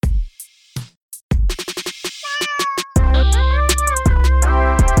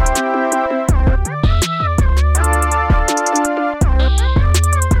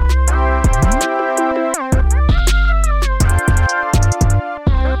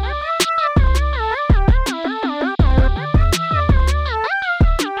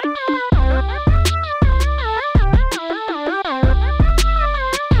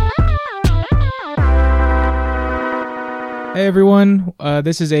everyone.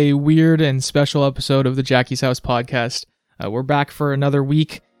 This is a weird and special episode of the Jackie's House podcast. We're back for another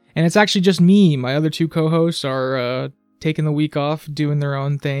week, and it's actually just me. My other two co-hosts are taking the week off, doing their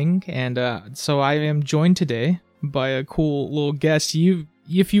own thing, and so I am joined today by a cool little guest.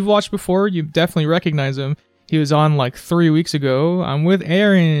 If you've watched before, you definitely recognize him. He was on like 3 weeks ago. I'm with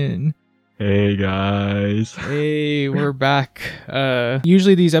Aaron. Hey guys. Hey, we're back.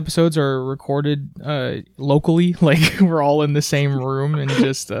 Usually these episodes are recorded locally, like we're all in the same room and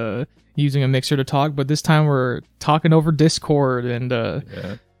just using a mixer to talk, but this time we're talking over Discord and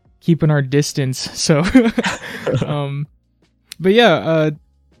keeping our distance. So but yeah,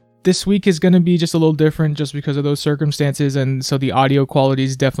 this week is going to be just a little different just because of those circumstances, and so the audio quality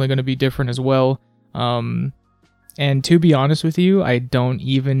is definitely going to be different as well. And to be honest with you, I don't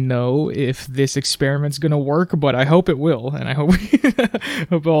even know if this experiment's going to work, but I hope it will, and I hope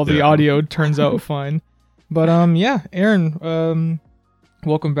hope all the audio turns out fine. But yeah, Aaron,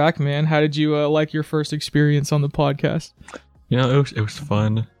 welcome back, man. How did you like your first experience on the podcast? You know, it was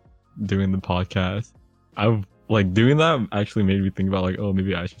fun doing the podcast. I've like doing that actually made me think about like, oh,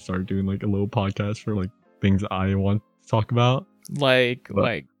 maybe I should start doing like a little podcast for like things I want to talk about. Like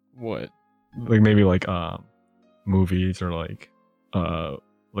what? Like maybe like movies or like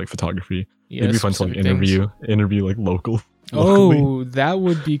photography. Yeah, it'd be fun to like interview like locally. Oh, that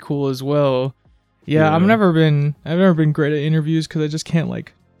would be cool as well. Yeah, I've never been great at interviews because I just can't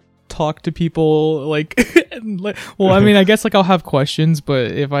like talk to people like well, I mean, I guess like I'll have questions,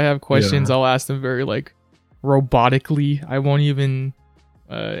 but if I have questions, I'll ask them very like robotically. I won't even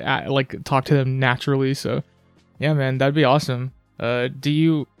like talk to them naturally. So yeah, man, that'd be awesome.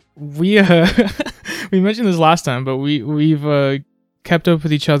 We mentioned this last time, but we've kept up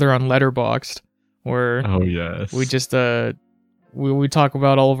with each other on Letterboxd, where we just we talk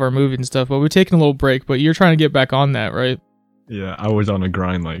about all of our movies and stuff. But we're taking a little break. But you're trying to get back on that, right? Yeah, I was on a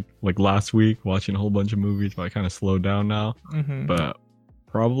grind like last week, watching a whole bunch of movies, but I kind of slowed down now. Mm-hmm. But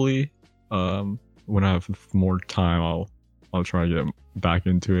probably when I have more time, I'll try to get back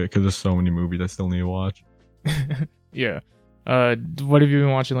into it because there's so many movies I still need to watch. Yeah. What have you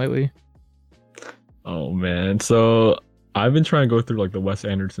been watching lately? Oh man, so I've been trying to go through like the Wes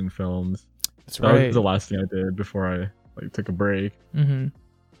Anderson films. That's right. That was the last thing I did before I like took a break. Mm-hmm.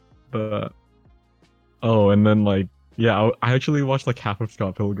 But and then like I actually watched like half of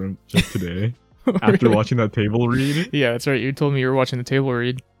Scott Pilgrim just today after watching that table read. Yeah, that's right. You told me you were watching the table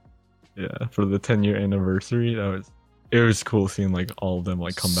read. Yeah, for the 10-year anniversary. It was cool seeing like all of them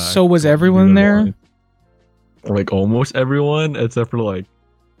like come back. So was everyone there? Like almost everyone except for like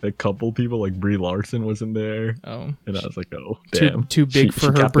a couple people, like Brie Larson wasn't there. Oh, and I was like, oh damn, too big for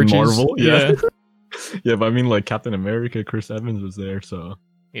her Captain britches. Marvel. Yeah. Yeah, but I mean like Captain America, Chris Evans was there, so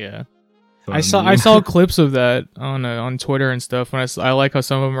yeah. So I saw clips of that on Twitter and stuff. When I like how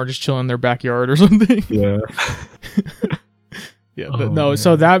some of them are just chilling in their backyard or something. Yeah. Yeah, but no. Man.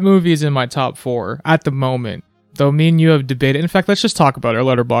 So that movie is in my top 4 at the moment. Though me and you have debated. In fact, let's just talk about our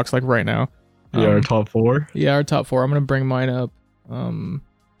Letterboxd like right now. Yeah, our top 4. Yeah, our top 4. I'm gonna bring mine up.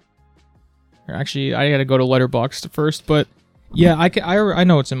 Actually, I gotta go to Letterboxd first, but yeah, I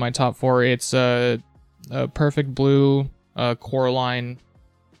know it's in my top 4. It's Perfect Blue, Coraline,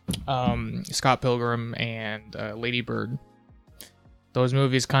 Scott Pilgrim, and Lady Bird. Those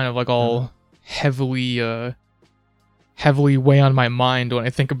movies kind of like all heavily weigh on my mind when I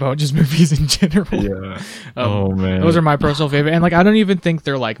think about just movies in general. Yeah. Oh man, those are my personal favorite, and like I don't even think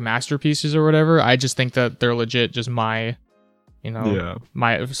they're like masterpieces or whatever. I just think that they're legit just my,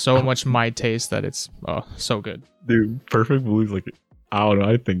 my so much my taste that it's so good. Dude, Perfect Blue is like, I don't know.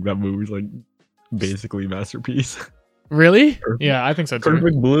 I think that movie's like basically a masterpiece. Really? Yeah, I think so too.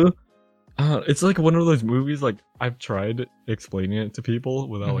 Perfect Blue. It's like one of those movies. Like I've tried explaining it to people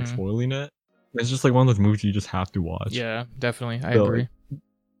without like spoiling it. It's just like one of those movies you just have to watch. Yeah, definitely. I agree.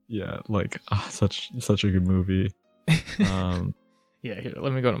 Such a good movie. Yeah, here,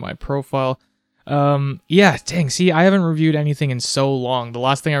 let me go to my profile. Yeah, dang. See, I haven't reviewed anything in so long. The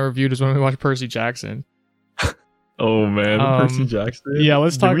last thing I reviewed is when we watched Percy Jackson. Oh man, Percy Jackson. Yeah,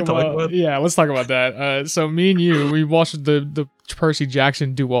 let's talk about that. So me and you, we watched the Percy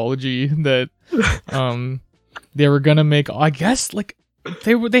Jackson duology that they were gonna make. I guess like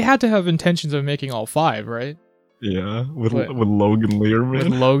they had to have intentions of making all 5, right? Yeah, with Logan Lerman. With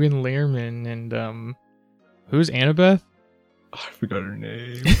Logan Lerman and who's Annabeth? Oh, I forgot her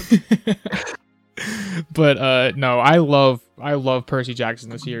name. But no, I love Percy Jackson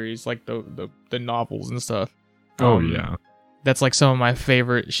the series, like the novels and stuff. Oh yeah, that's like some of my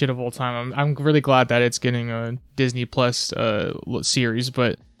favorite shit of all time. I'm really glad that it's getting a Disney Plus series,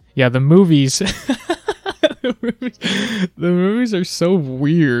 but yeah, the movies the movies are so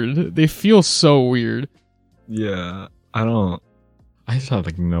weird. They feel so weird. Yeah, I just have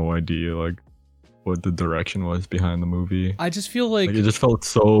like no idea like what the direction was behind the movie. I just feel like it just felt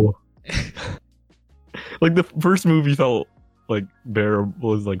so like the first movie felt like bearable,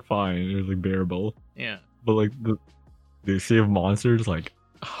 was like fine. It was like bearable. Yeah. But like the Sea of Monsters, like,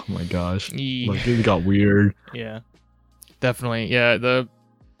 oh my gosh, Yeah. like it got weird. Yeah, definitely. Yeah,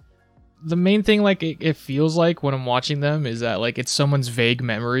 the main thing like it feels like when I'm watching them is that like it's someone's vague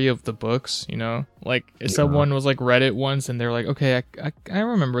memory of the books, you know, like if someone was like read it once and they're like, okay, I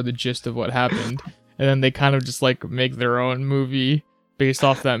remember the gist of what happened, and then they kind of just like make their own movie based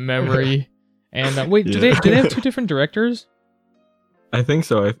off that memory. And wait, do they have two different directors? I think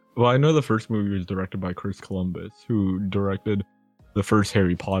so. I know the first movie was directed by Chris Columbus, who directed the first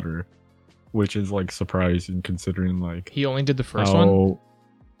Harry Potter, which is like surprising considering like he only did the first one.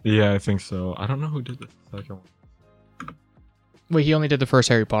 Yeah, I think so. I don't know who did the second one. Wait, he only did the first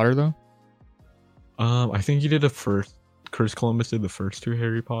Harry Potter though? I think he did the first. Chris Columbus did the first two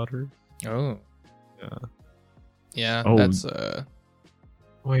Harry Potter. Oh. Yeah. Yeah, Oh. that's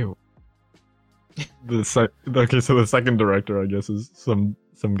Wait. Okay, so the second director, I guess, is some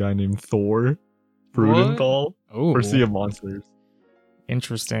guy named Thor Frudenthal for Sea of Monsters.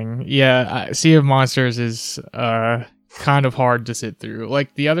 Interesting. Yeah, Sea of Monsters is kind of hard to sit through.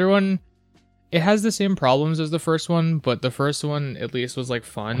 Like the other one, it has the same problems as the first one, but the first one at least was like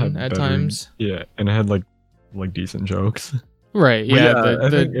fun at times. Yeah, and it had like decent jokes. Right. Yeah. I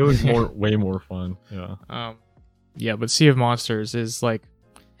think it was way more fun. Yeah. Yeah, but Sea of Monsters is like,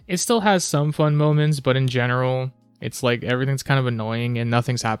 it still has some fun moments, but in general, it's like everything's kind of annoying and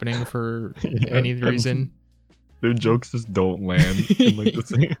nothing's happening for any reason. Their jokes just don't land in like the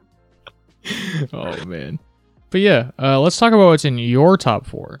same. Oh man. But yeah, let's talk about what's in your top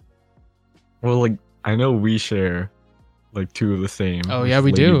 4. Well, like I know we share like two of the same. Oh yeah,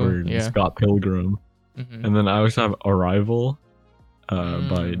 we do. Bird and Scott Pilgrim, and then I also have Arrival,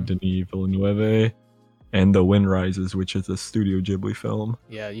 by Denis Villeneuve, and The Wind Rises, which is a Studio Ghibli film.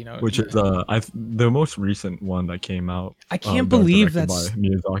 Yeah, you know, which is the most recent one that came out. I can't believe that's by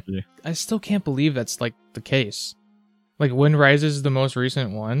Miyazaki. I still can't believe that's like the case. Like Wind Rises is the most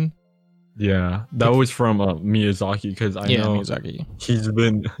recent one. Yeah, that was from Miyazaki, because I know Miyazaki.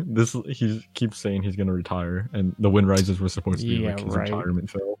 He keeps saying he's gonna retire, and The Wind Rises was supposed to be like his retirement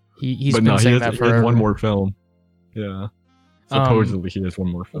film. He has one more film. Yeah, supposedly he has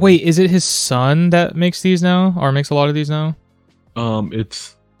one more film. Wait, is it his son that makes these now, or makes a lot of these now?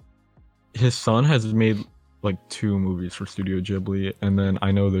 It's his son has made like 2 movies for Studio Ghibli, and then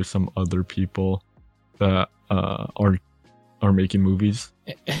I know there's some other people that are making movies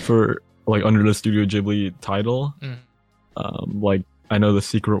for like under the Studio Ghibli title. Like I know The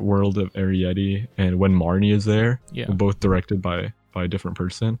Secret World of Arrietty and When Marnie Is There, were both directed by a different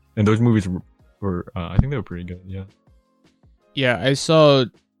person, and those movies were I think they were pretty good. Yeah, I saw.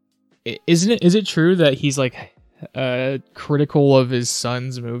 Is it true that he's like critical of his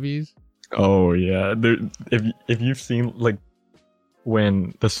son's movies? Oh yeah, if you've seen like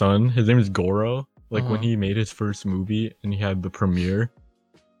when the son, his name is Goro, like when he made his first movie and he had the premiere,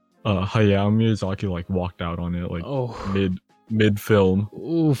 Hayao Miyazaki like walked out on it like mid film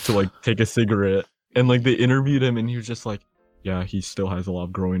to like take a cigarette, and like they interviewed him and he was just like, yeah, he still has a lot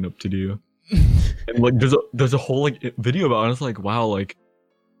of growing up to do. And like there's a whole like video about it, and I was like, wow, like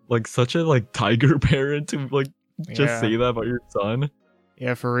such a like tiger parent to like just say that about your son.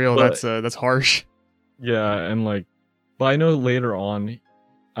 Yeah, for real. But, that's harsh. Yeah, and like, but I know later on,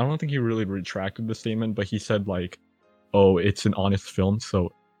 I don't think he really retracted the statement, but he said like, oh, it's an honest film,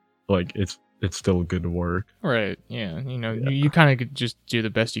 so like it's still good work. Right. Yeah. You know, you kind of could just do the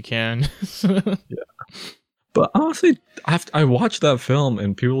best you can. Yeah. But honestly, I watched that film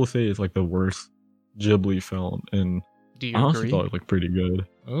and people will say it's like the worst Ghibli film, and I honestly thought it looked pretty good.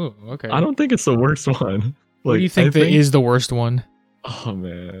 Oh, okay. I don't think it's the worst one. Like, what do you think is the worst one? Oh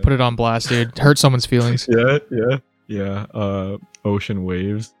man. Put it on blast, dude. Hurt someone's feelings. Yeah. Ocean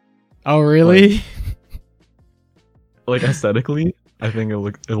Waves. Oh really? Like aesthetically, I think it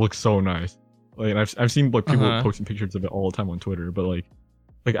looks so nice. Like I've seen like people posting pictures of it all the time on Twitter, but like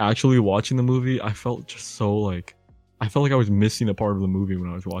actually watching the movie, I felt just so like I felt like I was missing a part of the movie when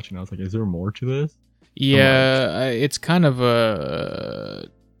I was watching. I was like, is there more to this? Yeah, it's kind of a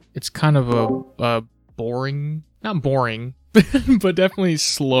boring, not boring, but definitely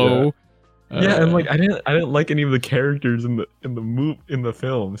slow. Yeah, and like I didn't like any of the characters in the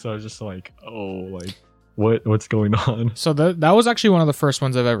film, so I was just like, oh, like what's going on? So that was actually one of the first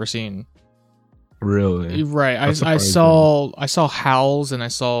ones I've ever seen. Really? Right. I saw Howls and I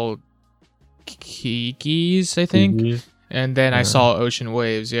saw Kiki's, I think. Kiki. And then I saw Ocean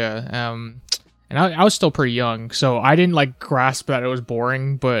Waves, yeah. And I was still pretty young, so I didn't like grasp that it was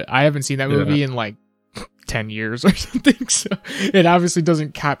boring, but I haven't seen that movie in like 10 years or something, so it obviously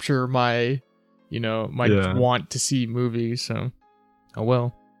doesn't capture my, want to see movies, so oh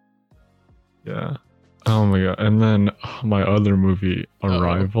well. Yeah. Oh my god. And then my other movie,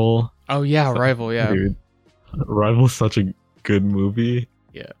 Arrival. Oh yeah, Arrival, yeah. Dude, Arrival's such a good movie.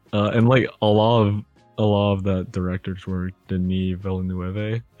 Yeah. And like a lot of that director's work, Denis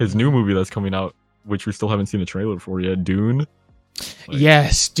Villeneuve. His new movie that's coming out, which we still haven't seen the trailer for yet, Dune.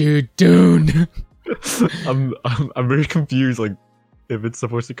 Yes, dude, Dune. I'm very confused, like if it's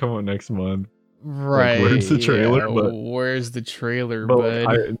supposed to come out next month. Right. Like, where's the trailer? Yeah, but where's the trailer, but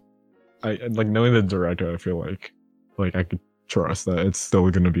bud? I like knowing the director, I feel like I could trust that it's still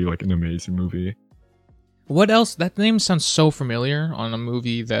gonna be like an amazing movie. What else? That name sounds so familiar on a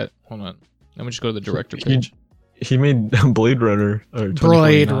movie that. Hold on, let me just go to the director page. He made Blade Runner.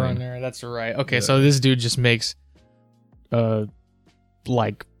 Blade Runner, that's right. Okay, so this dude just makes,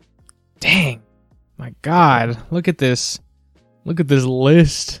 like, dang, my God, look at this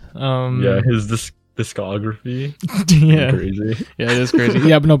list. Yeah, his discography. Yeah, crazy. Yeah, it is crazy.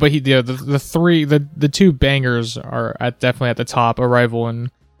 Yeah, but no, but the two bangers are definitely at the top: Arrival and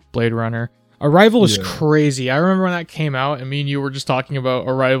Blade Runner. Arrival is crazy. I remember when that came out, and me and you were just talking about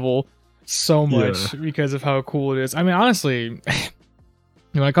Arrival so much because of how cool it is. I mean, honestly,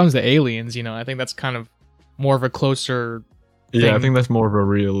 when it comes to aliens, I think that's kind of more of a closer thing. Yeah, I think that's more of a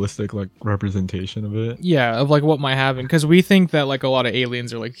realistic like representation of it. Yeah, of like what might happen, because we think that like a lot of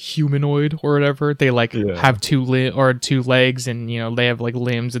aliens are like humanoid or whatever. They like have two legs, and they have like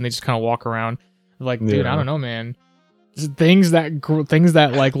limbs, and they just kind of walk around. Like, dude, I don't know, man. Things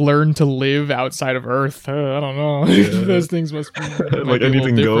that like learn to live outside of Earth. I don't know. Those things must be like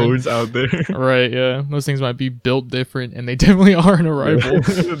anything goes out there. Right? Yeah, those things might be built different, and they definitely are in Arrival.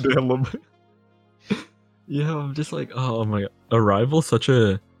 Yeah, I'm just like, oh my god, Arrival's such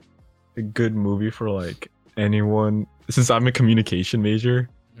a good movie for like anyone. Since I'm a communication major,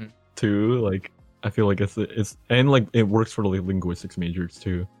 too. Like, I feel like it's and like it works for like linguistics majors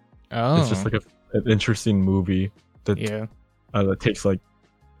too. Oh, it's just like an interesting movie. That takes like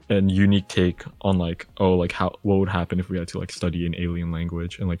a unique take on like what would happen if we had to like study an alien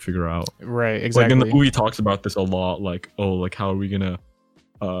language and like figure out exactly. Like in the movie talks about this a lot, like how are we gonna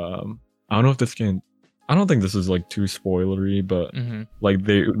I don't know if this can, I don't think this is like too spoilery, but like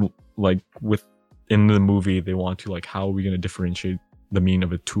they like in the movie they want to like how are we gonna differentiate the meaning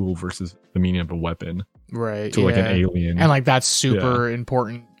of a tool versus the meaning of a weapon, right, to like an alien, and like that's super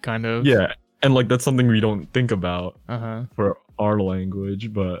important kind of. And like that's something we don't think about for our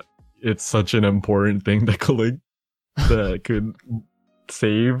language, but it's such an important thing that could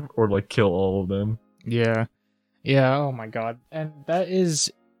save or like kill all of them. Yeah. Oh my god. And that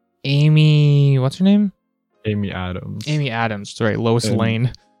is Amy. What's her name? Amy Adams. That's right. Lois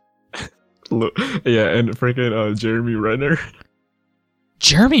Lane. Yeah, and freaking Jeremy Renner.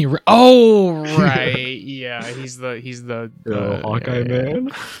 Oh right. Yeah, he's the Hawkeye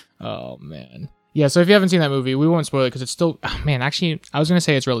man. Oh man. Yeah, so if you haven't seen that movie, we won't spoil it because it's still actually I was gonna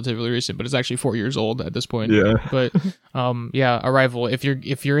say it's relatively recent, but it's actually 4 years old at this point. Yeah. But Arrival, if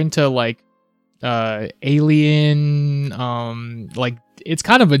you're into like alien, like it's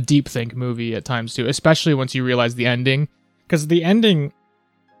kind of a deep think movie at times too, especially once you realize the ending. Because the ending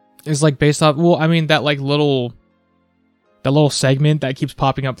is like based off that little segment that keeps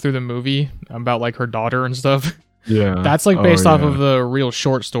popping up through the movie about like her daughter and stuff. Yeah, that's like based off of the real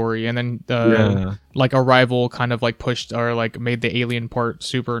short story, and then like Arrival kind of like pushed or like made the alien part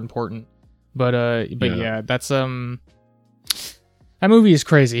super important. But that's that movie is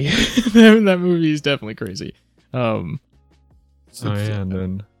crazy. That movie is definitely crazy. And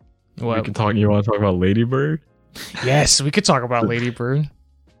then what? we can talk. You want to talk about Lady Bird? Yes, we could talk about Lady Bird.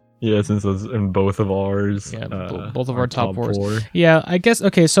 Yeah, since it's in both of ours. Yeah, both of our top four. Yeah, I guess,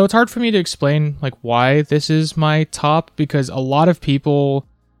 okay, so it's hard for me to explain, like, why this is my top, because a lot of people...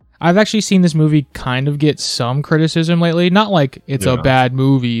 I've actually seen this movie kind of get some criticism lately. Not like it's a bad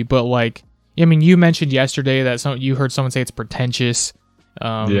movie, but, like... I mean, you mentioned yesterday that you heard someone say it's pretentious.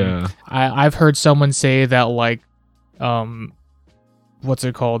 I've heard someone say that, like... what's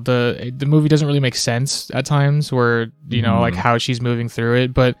it called? The movie doesn't really make sense at times, where, like, how she's moving through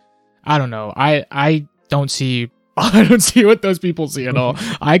it, but... I don't know. I don't see what those people see at all.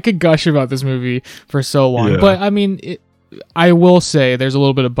 I could gush about this movie for so long, but I mean, I will say there's a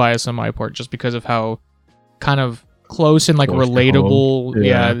little bit of bias on my part just because of how kind of close and like relatable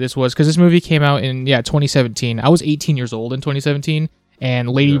this was, because this movie came out in 2017. I was 18 years old in 2017, and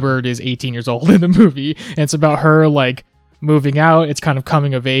Lady Bird is 18 years old in the movie, and it's about her like moving out. It's kind of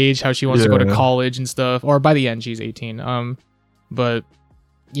coming of age, how she wants to go to college and stuff, or by the end she's 18. But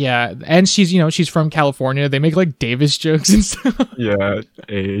yeah, and she's from California. They make like Davis jokes and stuff. Yeah,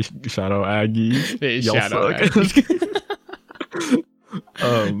 a Shadow Aggie. Shadow Aggie.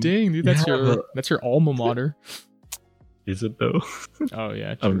 Dang, dude, that's your alma mater. Is it though? Oh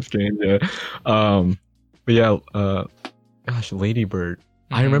yeah, true. I'm just kidding. Yeah. But yeah, gosh, Lady Bird.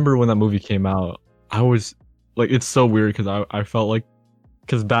 I remember when that movie came out, I was like, it's so weird because I felt like,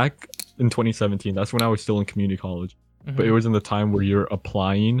 because back in 2017, that's when I was still in community college, but it was in the time where you're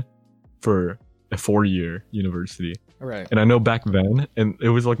applying for a 4-year university. Right. And I know back then, and it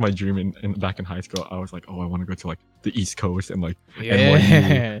was like my dream, and back in high school, I was like, oh, I want to go to like the East Coast and like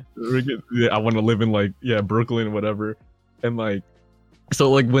NYU. I want to live in like Brooklyn or whatever. And like, so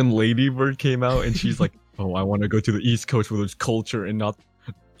like when Lady Bird came out and she's like, oh, I want to go to the East Coast where there's culture and not,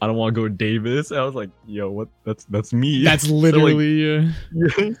 I don't want to go to Davis. And I was like, yo, what? That's me. That's literally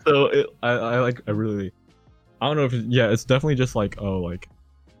So I really, I don't know if it's definitely just like, oh, like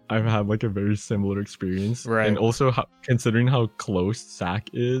I've had like a very similar experience, right? And also considering how close Sac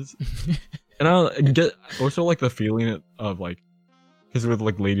is, and I get also like the feeling of like, because with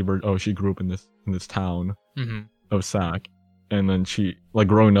like Lady Bird, oh, she grew up in this town of Sac, and then she like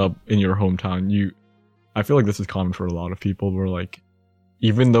growing up in your hometown, I feel like this is common for a lot of people, where like,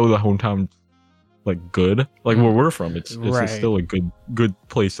 even though the hometown like good, like where we're from, it's still a good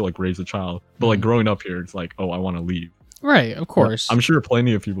place to like raise a child, but like growing up here, it's like, oh, I want to leave. Right, of course. I'm sure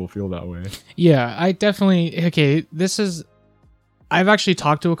plenty of people feel that way. Yeah, I definitely. Okay, I've actually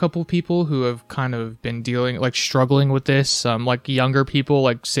talked to a couple people who have kind of been struggling with this. Like younger people,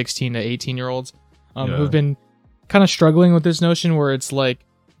 like 16 to 18-year-olds, who've been kind of struggling with this notion where it's like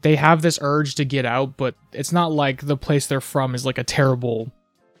they have this urge to get out, but it's not like the place they're from is like a terrible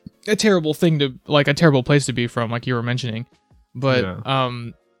thing to like a terrible place to be from, like you were mentioning. But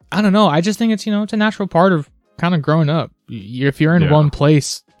I don't know. I just think it's it's a natural part of kind of growing up. If you're in one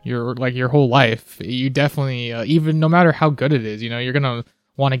place you're like your whole life, you definitely even no matter how good it is, you're gonna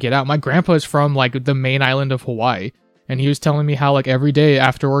want to get out. My grandpa is from like the main island of Hawaii, and he was telling me how like every day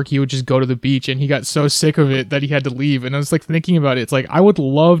after work he would just go to the beach, and he got so sick of it that he had to leave. And I was like thinking about it, it's like I would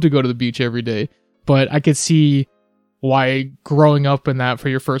love to go to the beach every day, but I could see why growing up in that for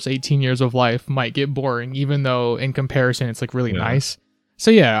your first 18 years of life might get boring, even though in comparison it's like really nice.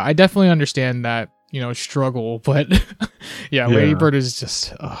 So yeah, I definitely understand that struggle, but Lady Bird is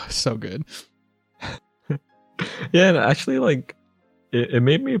just so good. Yeah, and actually like it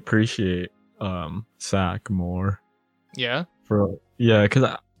made me appreciate Sac more. Yeah.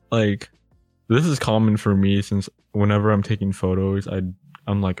 Because like this is common for me, since whenever I'm taking photos,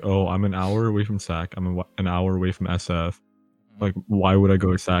 I'm like, oh, I'm an hour away from Sac, I'm an hour away from SF. Like, why would I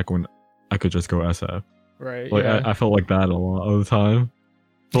go to Sac when I could just go SF? Right. Like I felt like that a lot of the time.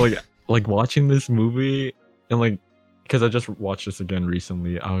 But like watching this movie, and like, because I just watched this again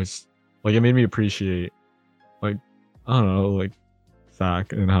recently, I was like, it made me appreciate, like, I don't know, like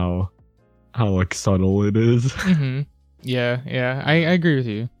Sac and how like subtle it is. Yeah, I agree with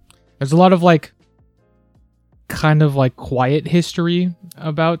you. There's a lot of like kind of like quiet history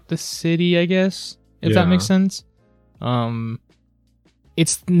about the city, I guess, if that makes sense.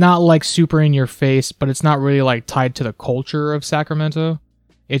 It's not like super in your face, but it's not really like tied to the culture of Sacramento.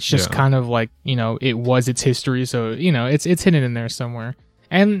 It's just kind of like, it was its history, so it's hidden in there somewhere.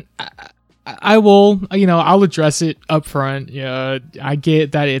 And I will, I'll address it up front. Yeah, I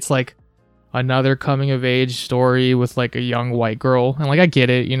get that it's like another coming of age story with like a young white girl, and like I get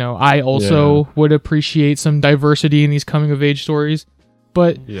it. I also would appreciate some diversity in these coming of age stories,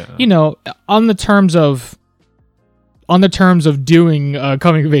 but on the terms of doing a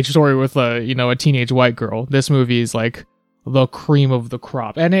coming of age story with a teenage white girl, this movie is like the cream of the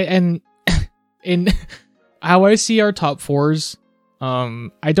crop. And in how I see our top fours,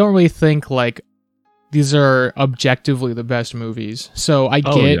 I don't really think like these are objectively the best movies. So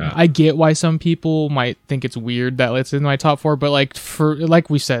I get why some people might think it's weird that it's in my top four, but like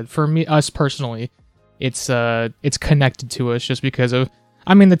we said, for me, us personally, it's connected to us just because of,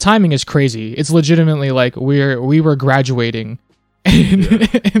 I mean, the timing is crazy. It's legitimately like we were graduating and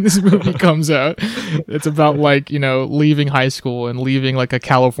this movie comes out. It's about like, leaving high school and leaving like a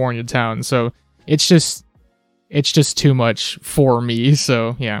California town. So it's just too much for me.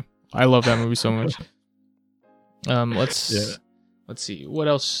 So yeah, I love that movie so much. Let's see what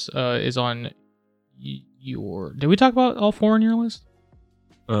else is on your. Did we talk about all four on your list?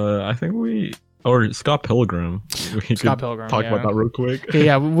 I think we Or Scott Pilgrim. We Scott could Pilgrim. talk Yeah. about that real quick. Okay,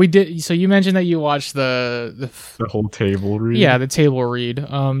 yeah, we did. So you mentioned that you watched The whole table read. yeah, the table read.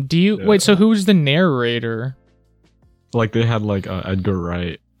 Do you Yeah. wait? So who's the narrator? Like they had like Edgar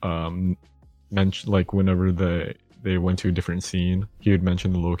Wright mention like whenever they went to a different scene, he would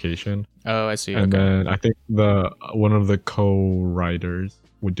mention the location. Oh, I see. And Okay. then I think one of the co-writers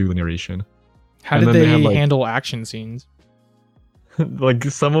would do the narration. How and did then they they had, like- handle action scenes? Like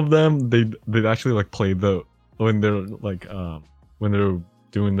some of them they'd actually like play when they're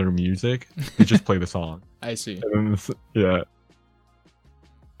doing their music, they just play the song. I see. And then yeah.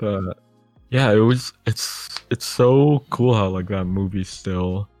 But yeah, it's so cool how like that movie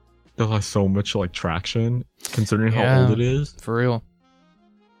still has so much like traction considering how Yeah. old it is. For real.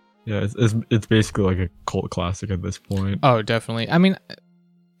 Yeah, it's basically like a cult classic at this point. Oh, definitely. I mean,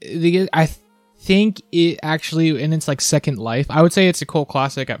 I think it actually, in its like second life, I would say it's a cult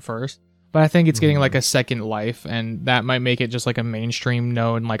classic at first, but I think it's getting like a second life, and that might make it just like a mainstream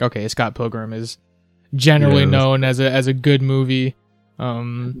known. Like, okay, Scott Pilgrim is generally known as a good movie.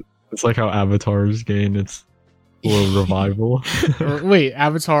 It's like how Avatar's gained its little revival. Wait,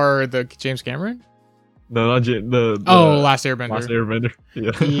 Avatar, the James Cameron? No, not the Last Airbender. Last Airbender.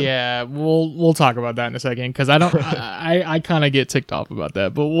 Yeah. Yeah, we'll talk about that in a second because I kind of get ticked off about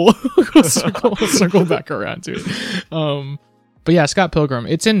that, but we'll circle back around to it. But yeah, Scott Pilgrim,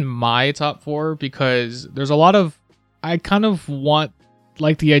 it's in my top 4 because there's a lot of, I kind of want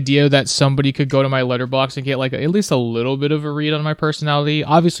like the idea that somebody could go to my letterbox and get like at least a little bit of a read on my personality.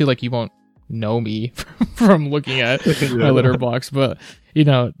 Obviously, like you won't know me from looking at my letterbox, but you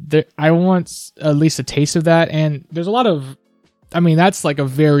know, I want at least a taste of that. And there's a lot of, I mean, that's like a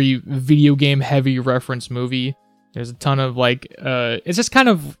very video game heavy reference movie. There's a ton of like, it's just kind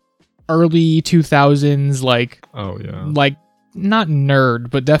of early 2000s, like, Oh yeah. like not nerd,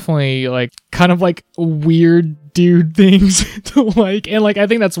 but definitely like kind of like weird dude things to like. And like, I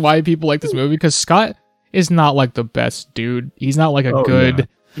think that's why people like this movie, because Scott is not like the best dude. He's not like a good. Yeah.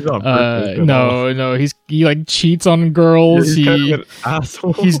 He's not perfect at all. No, he like cheats on girls. He's kind of an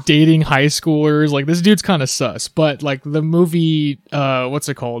asshole. He's dating high schoolers. Like this dude's kind of sus, but like the movie, what's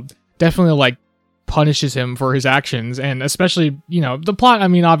it called? Definitely like punishes him for his actions, and especially the plot. I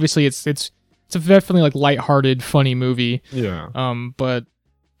mean, obviously it's a definitely like lighthearted, funny movie. Yeah. But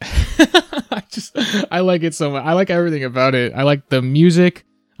I like it so much. I like everything about it. I like the music.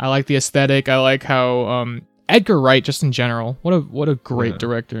 I like the aesthetic. I like how Edgar Wright, just in general, what a great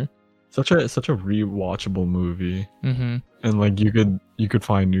director. Such a rewatchable movie. Mm-hmm. And like you could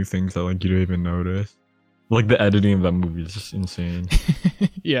find new things that like you don't even notice. Like the editing of that movie is just insane.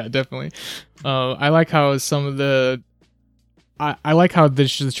 Yeah, definitely. I like how some of the I like how the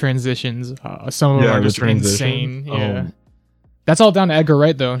transitions. Some of them are just insane. Yeah, that's all down to Edgar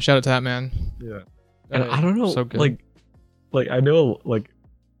Wright, though. Shout out to that man. Yeah, and I don't know, so good. like I know, like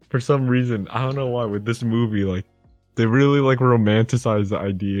for some reason, I don't know why with this movie, like they really like romanticize the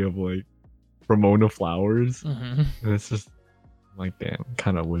idea of like Ramona Flowers, Mm-hmm. and it's just like, damn,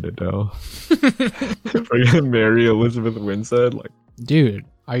 kind of with it though. Freaking Mary Elizabeth Winstead, like, dude,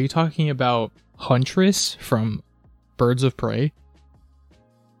 are you talking about Huntress from Birds of Prey?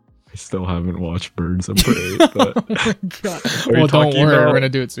 I still haven't watched Birds of Prey, but Oh my God. Are you Well, don't talking worry, about- we're gonna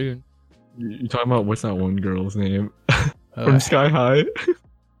do it soon. you talking about what's that one girl's name Uh, from Sky High?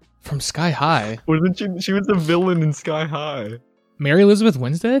 from Sky High, Wasn't she? She was the villain in Sky High. Mary Elizabeth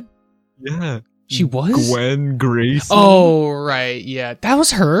Winstead. Yeah, She was. Gwen Grayson. Oh right, yeah, that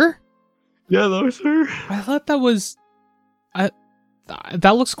was her. yeah, that was her. I thought that was.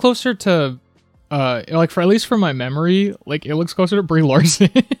 That looks closer to, like for at least from my memory, like it looks closer to Brie Larson.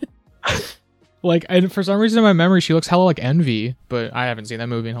 Like, and for some reason in my memory, she looks hella like Envy, but I haven't seen that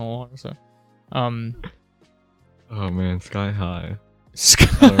movie in a long, so. Oh man, Sky High. Sky.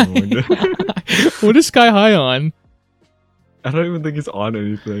 High. What is Sky High on? I don't even think it's on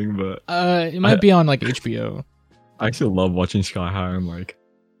anything, but It might be on like HBO. I actually love watching Sky High and like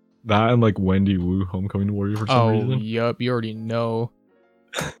that and like Wendy Wu, Homecoming Warrior for some Oh, reason. yup, you already know.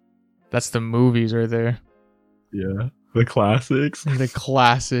 That's the movies right there. Yeah, the classics. The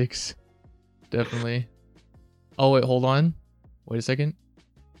classics. Definitely. Oh, wait, hold on. Wait a second.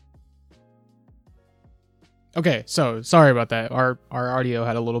 Okay, so sorry about that. Our audio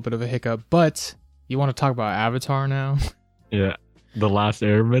had a little bit of a hiccup, but you want to talk about Avatar now? Yeah, The Last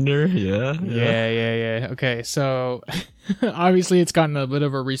Airbender. Yeah. Okay, so obviously it's gotten a bit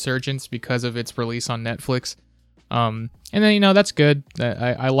of a resurgence because of its release on Netflix. And then that's good.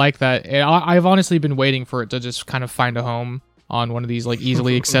 I like that. I've honestly been waiting for it to just kind of find a home on one of these like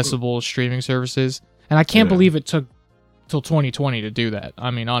easily accessible streaming services, and I can't believe it took till 2020 to do that. I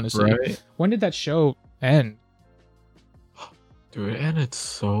mean, honestly, Right? when did that show end? Dude, and it's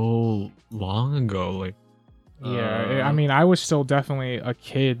so long ago. Like, Yeah, I mean, I was still definitely a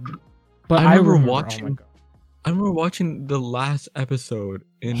kid, but I remember Oh my watching. God. I remember watching the last episode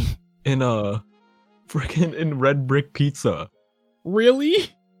in freaking in Red Brick Pizza. Really?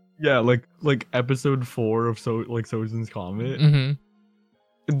 Yeah, like episode 4 of Sozin's Comet.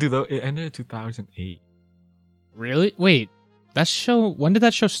 Mm-hmm. Dude, it ended in 2008. Really? Wait, that show. When did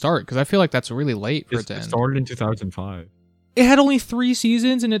that show start? Because I feel like that's really late for it to It end. started in 2005. It had only 3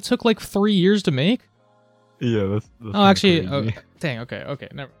 seasons, and it took like 3 years to make. Yeah, that's Oh, actually, dang. Okay,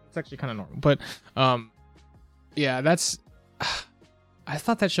 never. It's actually kind of normal, but yeah, that's. I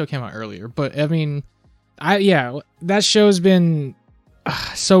thought that show came out earlier, but I mean, that show's been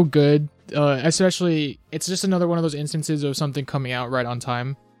so good. Especially, it's just another one of those instances of something coming out right on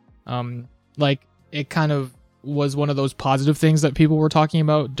time. Like it kind of was one of those positive things that people were talking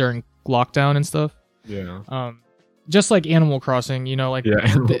about during lockdown and stuff. Yeah. Just like Animal Crossing, you know, like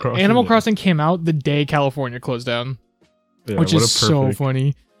Animal Crossing came out the day California closed down, which is so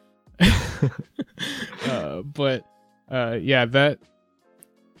funny. Yeah, that.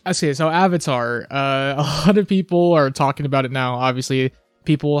 Okay, so Avatar. A lot of people are talking about it now. Obviously,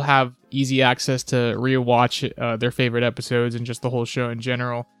 people have easy access to rewatch their favorite episodes and just the whole show in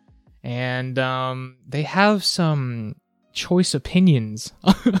general, and they have some choice opinions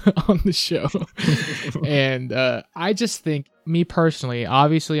on the show. And I just think, me personally,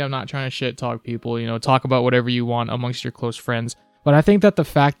 obviously I'm not trying to shit talk people, you know, talk about whatever you want amongst your close friends, but I think that the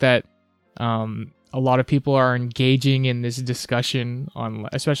fact that a lot of people are engaging in this discussion on,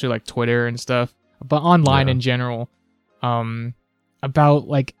 especially like Twitter and stuff, but online in general, about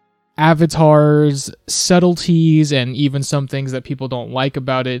like Avatar's subtleties and even some things that people don't like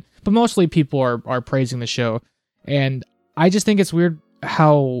about it, but mostly people are praising the show. And I just think it's weird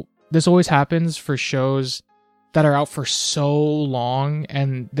how this always happens for shows that are out for so long,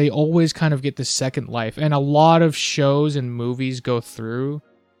 and they always kind of get the second life. And a lot of shows and movies go through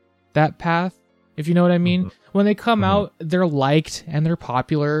that path, if you know what I mean. When they come out, they're liked and they're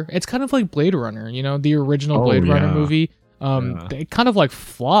popular. It's kind of like Blade Runner, you know, the original Blade Runner movie. They kind of like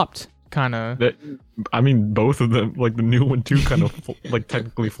flopped, kind of. I mean, both of them, like the new one too, kind of like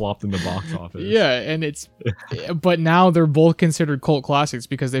technically flopped in the box office. Yeah, and it's, but now they're both considered cult classics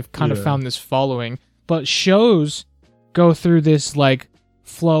because they've kind of found this following. But shows go through this like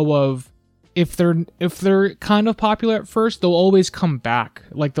flow of, if they're kind of popular at first, they'll always come back.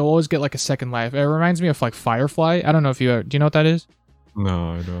 Like they'll always get like a second life. It reminds me of like Firefly. I don't know if do you know what that is?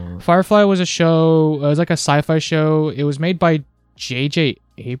 No, I don't. Firefly was a show. It was like a sci-fi show. It was made by J.J.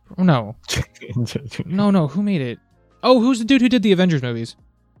 Abrams. No. Who made it? Oh, who's the dude who did the Avengers movies?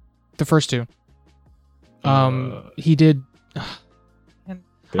 The first 2. He did. Damn,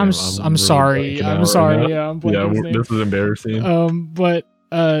 I'm sorry. I'm sorry. Yeah, I'm blanking. This is embarrassing. But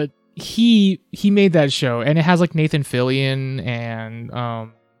he made that show, and it has like Nathan Fillion and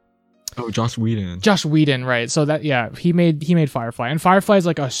Joss Whedon. Joss Whedon, right? So that he made Firefly, and Firefly is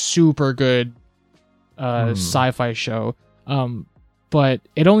like a super good sci-fi show. But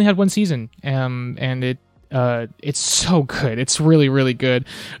it only had 1 season, and it's so good. It's really, really good.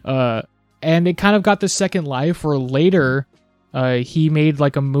 And it kind of got the second life, or later, he made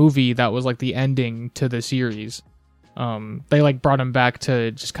like a movie that was like the ending to the series. They like brought him back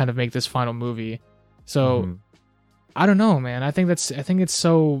to just kind of make this final movie. So I don't know, man. I think it's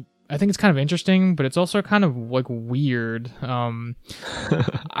kind of interesting, but it's also kind of like weird.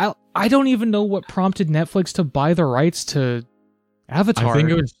 I don't even know what prompted Netflix to buy the rights to Avatar. I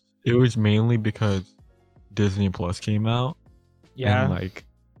think it was mainly because Disney Plus came out. Yeah.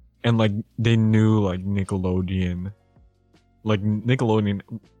 And they knew like Nickelodeon. Like Nickelodeon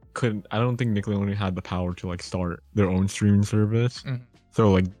couldn't. I don't think Nickelodeon had the power to like start their own streaming service.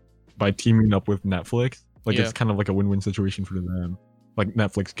 So like by teaming up with Netflix, it's kind of like a win-win situation for them. Like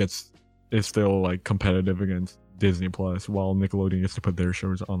Netflix is still like competitive against Disney Plus, while Nickelodeon gets to put their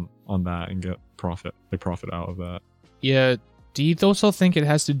shows on that and get profit out of that. Yeah. Do you also think it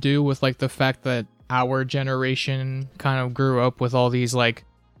has to do with like the fact that our generation kind of grew up with all these like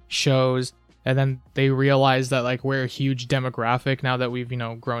shows, and then they realized that like we're a huge demographic now that we've, you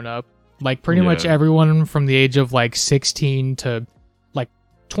know, grown up? Like pretty much everyone from the age of like 16 to like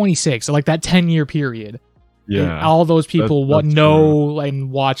 26, so like that 10-year period. Yeah. And all those people know and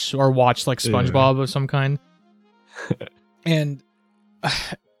watch like SpongeBob of some kind. And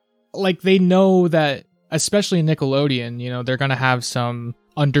like they know that, especially Nickelodeon, you know, they're going to have some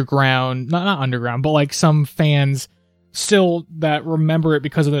underground, not underground, but like some fans still that remember it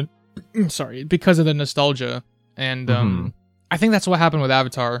because of the nostalgia. And I think that's what happened with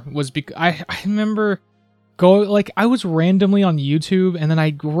Avatar. Was because I remember I was randomly on YouTube, and then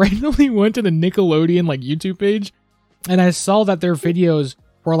I randomly went to the Nickelodeon like YouTube page, and I saw that their videos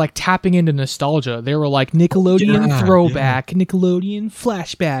were like tapping into nostalgia. They were like Nickelodeon throwback, Nickelodeon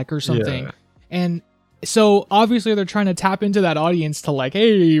flashback, or something. Yeah. And so obviously they're trying to tap into that audience to like,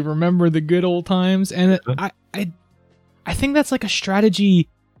 hey, remember the good old times. And I think that's like a strategy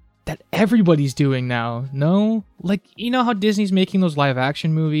that everybody's doing now. No, like, you know how Disney's making those live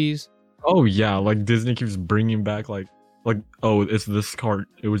action movies? Oh yeah, like Disney keeps bringing back like oh, it was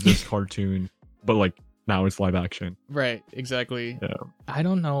this cartoon, but like now it's live action. Right, exactly. Yeah. I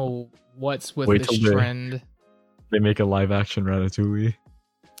don't know what's with this trend. They make a live action Ratatouille.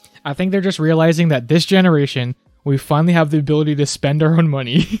 I think they're just realizing that this generation, we finally have the ability to spend our own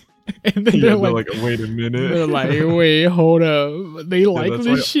money. And then they're like, wait a minute. They're like, wait, hold up. They like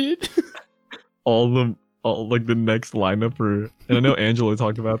this shit. All like the next lineup for, and I know Angela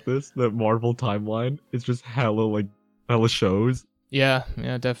talked about this, the Marvel timeline. It's just hella shows. Yeah,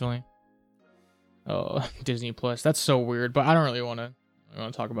 definitely. Oh, Disney Plus. That's so weird, but I don't really want to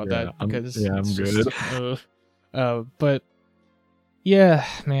talk about that because I'm good. But yeah,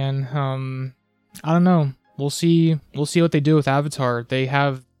 man. I don't know. We'll see what they do with Avatar. They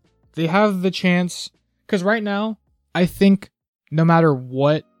have the chance, because right now I think no matter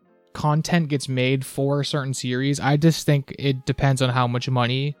what content gets made for a certain series, I just think it depends on how much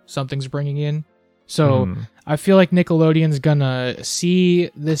money something's bringing in. So I feel like Nickelodeon's gonna see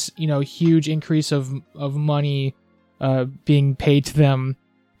this, huge increase of money being paid to them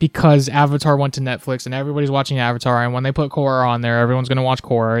because Avatar went to Netflix and everybody's watching Avatar, and when they put Korra on there, everyone's gonna watch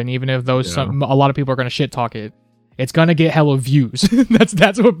Korra, and even if a lot of people are gonna shit talk it, it's gonna get hella views.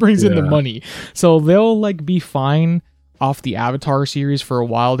 that's what brings in the money. So they'll like be fine off the Avatar series for a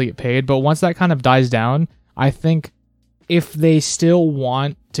while to get paid, but once that kind of dies down, I think if they still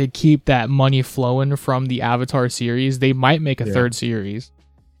want to keep that money flowing from the Avatar series, they might make a third series.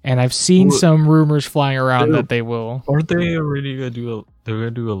 And I've seen some rumors flying around that they will. Aren't they already gonna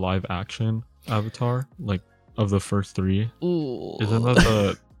do a live action Avatar, like of the first three? Ooh. Isn't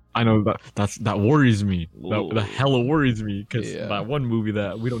that I know that worries me. That hella worries me, because that one movie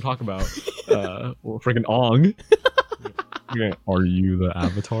that we don't talk about, freaking Ong. Are you the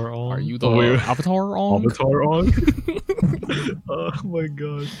Avatar Ong? Are you the Avatar Ong? Avatar Ong? Oh my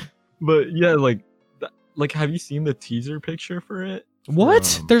god! But yeah, like have you seen the teaser picture for it?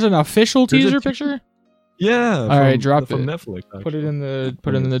 What? There's an official teaser picture? Yeah. All right, drop it from Netflix. Actually. Put it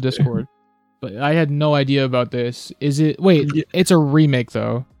in the Discord. But I had no idea about this. Is it? Wait, it's a remake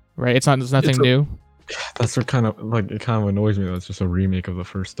though, right? It's nothing new. That's what kind of it kind of annoys me. That it's just a remake of the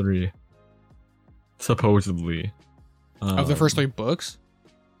first three, supposedly. Of the first three books?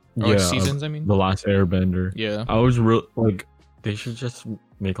 Or seasons, I mean? The Last Airbender. Yeah. I was they should just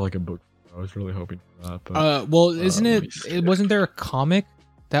make like a book. I was really hoping for that. But, wasn't there a comic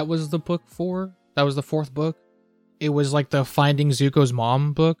that was the book 4? That was the 4th book? It was like the Finding Zuko's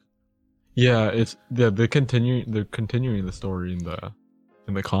Mom book? Yeah, it's they're continuing the story in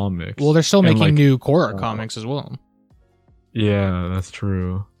the comics. Well, they're still making new Korra comics as well. Yeah, that's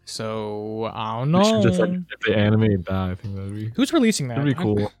true. So I don't know. Just, if they animate that, I think that'd be. Who's releasing that? That'd be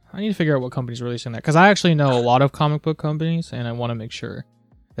cool. I need to figure out what company's releasing that, because I actually know a lot of comic book companies, and I want to make sure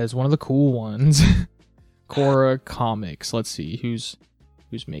that it's one of the cool ones. Korra Comics. Let's see who's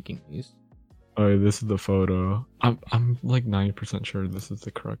making these. Oh, this is the photo. I'm like 90% sure this is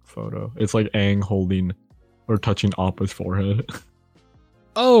the correct photo. It's like Aang holding or touching Appa's forehead.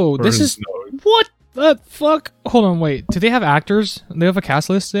 Oh, this is what the fuck? Hold on, wait. Do they have actors? Do they have a cast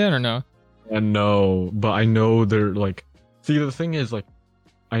list yet or no? No, but I know they're like. See, the thing is, like,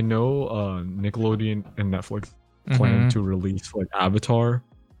 I know Nickelodeon and Netflix plan to release like Avatar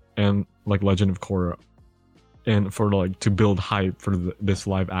and like Legend of Korra, and for like to build hype for this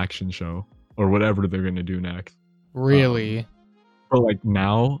live action show or whatever they're gonna do next. Really? But like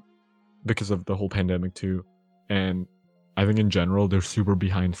now, because of the whole pandemic too, and I think in general they're super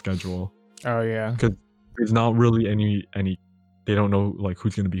behind schedule. Oh yeah, because there's not really any. They don't know like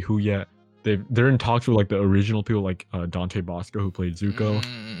who's gonna be who yet. They're in talks with like the original people, like Dante Bosco, who played Zuko.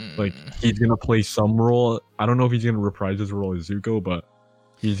 Like he's gonna play some role. I don't know if he's gonna reprise his role as Zuko, but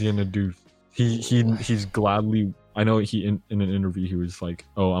he's gonna do. He's gladly. I know he in an interview he was like,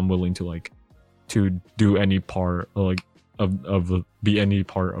 "Oh, I'm willing to like to do any part like be any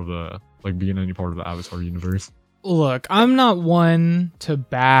part of the Avatar universe." Look, I'm not one to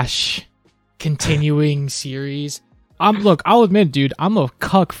bash continuing series. I'll admit, dude, I'm a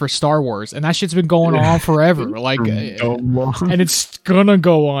cuck for Star Wars, and that shit's been going on forever. Like, and it's gonna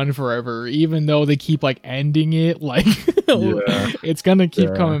go on forever, even though they keep like ending it. Like, it's gonna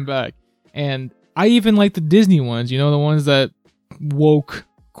keep coming back. And I even like the Disney ones, you know, the ones that woke,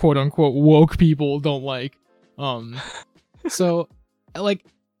 quote unquote, woke people don't like. So, like,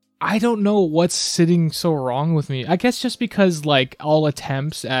 I don't know what's sitting so wrong with me. I guess just because like all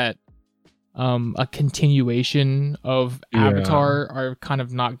attempts at a continuation of Avatar are kind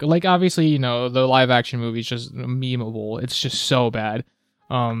of not good. Like, obviously, you know, the live action movie is just memeable. It's just so bad.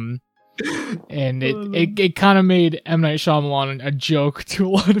 And it kind of made M. Night Shyamalan a joke to a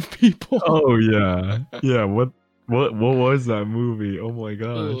lot of people. Oh yeah. Yeah, what was that movie? Oh my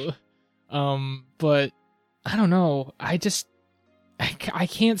gosh. But I don't know. I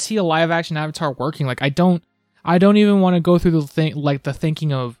can't see a live action Avatar working. Like, I don't even want to go through the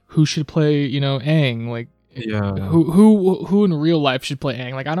thinking of who should play, you know, Aang. Like, who in real life should play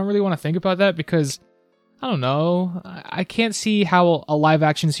Aang. Like, I don't really want to think about that because I don't know. I can't see how a live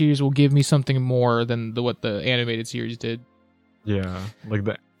action series will give me something more than what the animated series did. Yeah, like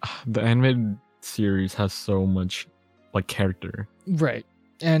the animated series has so much like character, right?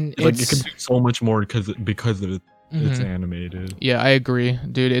 And like it can do so much more because of it. It's animated. Yeah, I agree,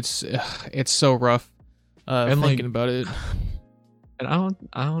 dude. It's so rough. Thinking about it, and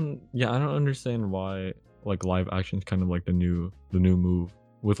I don't understand why like live action is kind of like the new move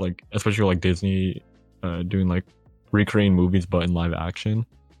with like, especially like Disney doing like recreating movies but in live action.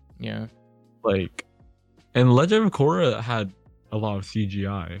 Yeah, like, and Legend of Korra had a lot of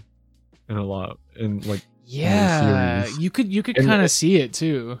CGI and a lot in like you could kind of see it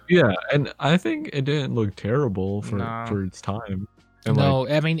too. Yeah, and I think it didn't look terrible for its time. And no,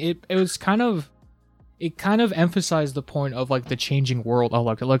 I mean it was kind of. It kind of emphasized the point of like the changing world. Oh,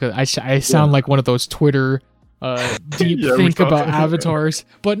 look! I sound like one of those Twitter deep think about avatars.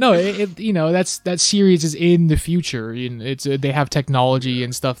 But no, it you know, that series is in the future. It's they have technology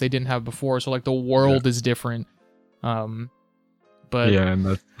and stuff they didn't have before. So like the world is different. But yeah, and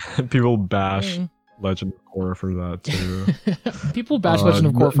that people bash Legend of Korra for that too. People bash Legend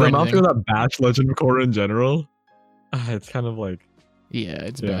of Korra for anything. The amount of people that bash Legend of Korra in general, it's kind of like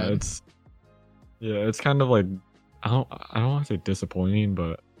it's bad. It's kind of like I don't want to say disappointing,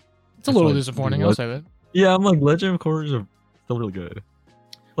 but it's a little disappointing. I'll say that. Yeah, I'm like Legend of Korra is still really good.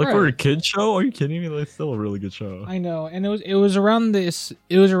 Like for a kid show, are you kidding me? Like, it's still a really good show. I know, and it was around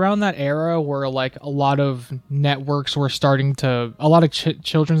that era where like a lot of networks were starting to, a lot of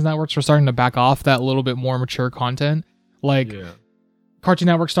children's networks were starting to back off that little bit more mature content. Like Cartoon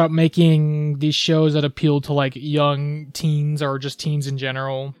Network stopped making these shows that appealed to like young teens or just teens in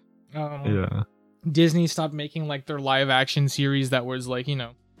general. Disney stopped making like their live action series that was like, you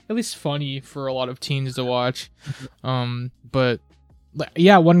know, at least funny for a lot of teens to watch. But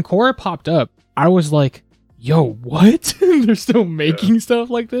yeah, when Korra popped up, I was like, yo, what? They're still making stuff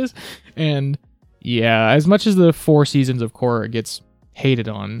like this? And yeah, as much as the 4 seasons of Korra gets hated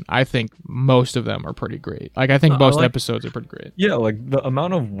on, I think most of them are pretty great. Like, I think most episodes are pretty great. Yeah, like the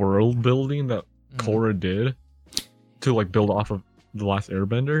amount of world building that Korra did to like build off of The Last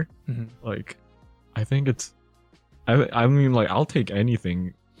Airbender, like I think it's I mean like I'll take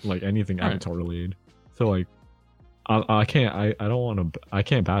anything Avatar related. So like I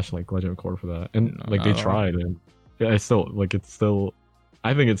can't bash like Legend of Korra for that. And like they tried, and I still like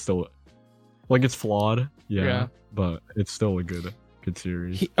I think it's still like it's flawed, but it's still a good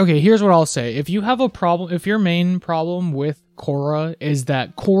series. Okay, here's what I'll say. If you have a problem, if your main problem with Korra is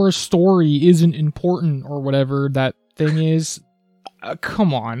that Korra's story isn't important or whatever that thing is,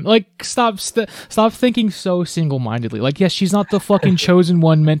 come on, like stop thinking so single-mindedly. Like, yes, she's not the fucking chosen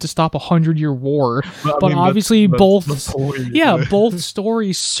one meant to stop 100-year war, but I mean, obviously both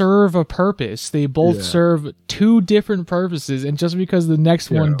stories serve a purpose. They both serve 2 different purposes, and just because the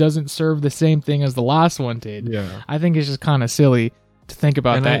next one doesn't serve the same thing as the last one did, I think it's just kind of silly to think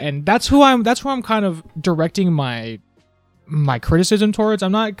about that. And that's who I'm kind of directing my criticism towards.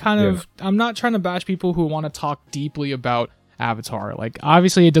 I'm not trying to bash people who want to talk deeply about Avatar. Like,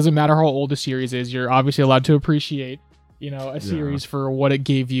 obviously it doesn't matter how old the series is. You're obviously allowed to appreciate, you know, a series for what it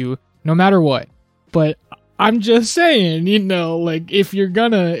gave you, no matter what. But I'm just saying, you know, like if you're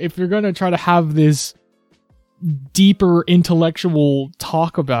gonna try to have this deeper intellectual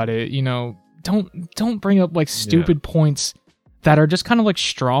talk about it, you know, don't bring up like stupid points that are just kind of like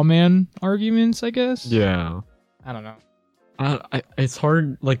straw man arguments, I guess. Yeah. I don't know. It's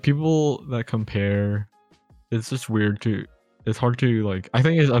hard, like people that compare, it's just weird to, it's hard to like, I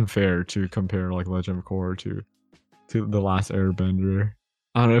think it's unfair to compare like Legend of Korra to The Last Airbender.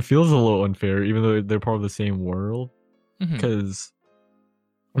 I don't know, it feels a little unfair even though they're part of the same world. because,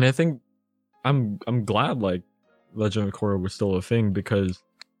 and I think I'm glad like Legend of Korra was still a thing, because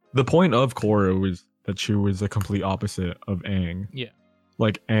the point of Korra was that she was the complete opposite of Aang. Yeah.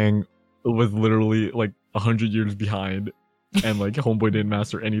 Like Aang was literally like 100 years behind, and like Homeboy didn't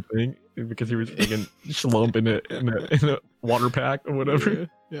master anything because he was freaking slump in a water pack or whatever.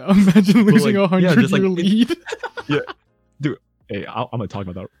 Yeah. Imagine losing a 100-year lead. Yeah, dude. Hey, I'm gonna talk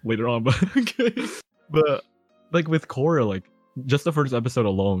about that later on, but okay. But like with Korra, like just the first episode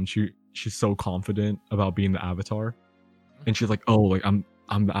alone, she's so confident about being the Avatar, and she's like, oh, like I'm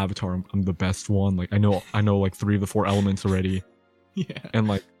the Avatar, I'm the best one. Like I know like 3 of the 4 elements already. Yeah. And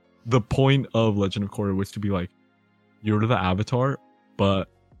like the point of Legend of Korra was to be like, you're the Avatar, but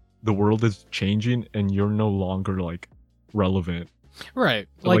the world is changing and you're no longer like relevant. Right.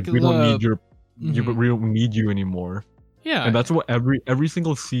 So, like we don't need we don't need you anymore. Yeah. And that's what every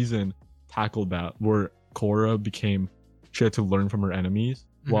single season tackled that, where Korra she had to learn from her enemies,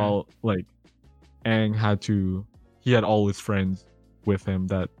 while like Aang he had all his friends with him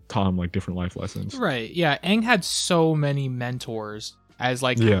that taught him like different life lessons. Right. Yeah. Aang had so many mentors, as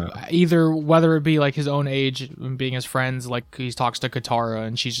like either whether it be like his own age and being his friends, like he talks to Katara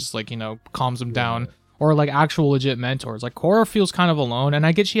and she's just like, calms him down, or like actual legit mentors. Like Korra feels kind of alone, and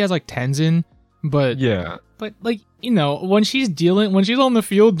I get she has like Tenzin, but like when she's on the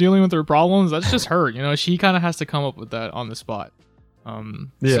field dealing with her problems, that's just her. She kind of has to come up with that on the spot. So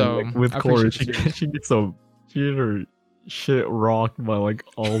like with Korra, she gets her shit rocked by like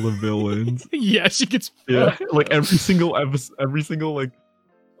all the villains. Yeah, she gets like every single episode, like,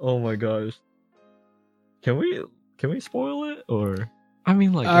 oh my gosh. Can we spoil it, or I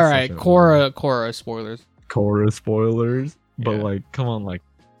mean, like, all right, Korra spoilers. Korra spoilers, but like, come on, like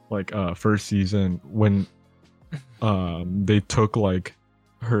first season when they took like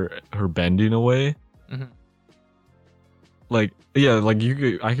her bending away. Like, yeah, like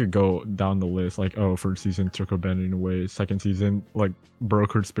I could go down the list. Like, oh, first season took her bending away. Second season, like,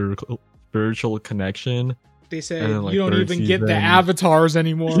 broke her spiritual connection. They say like, you don't even get the avatars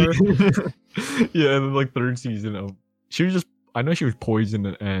anymore. Yeah, and then like third season I know she was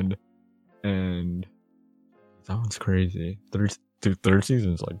poisoned and that one's crazy. Third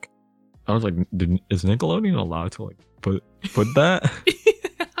season's like, I was like, is Nickelodeon allowed to like put that?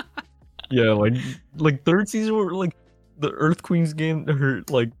 Yeah, like third season where like the Earth Queen's getting her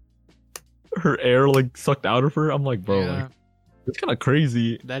air like sucked out of her. I'm like, bro, like, it's kind of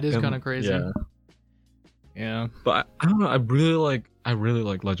crazy. That is kind of crazy. Yeah. But I don't know. I really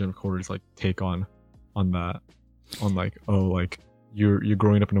like Legend of Korra's like take on that, on like, oh, like you're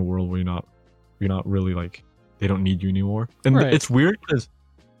growing up in a world where you're not really like, they don't need you anymore. And it's weird because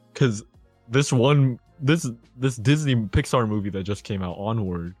this Disney Pixar movie that just came out,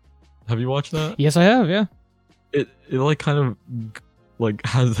 Onward. Have you watched that? Yes, I have. Yeah. It like kind of like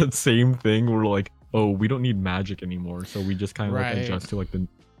has that same thing where like, oh, we don't need magic anymore, so we just kind of like adjust to like the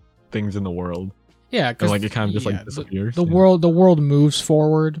things in the world. Yeah, because like it kind of just like disappears. The world moves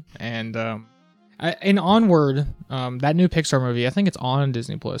forward, and in Onward, that new Pixar movie, I think it's on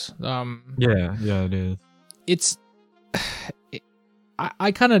Disney Plus. Yeah, it is. It's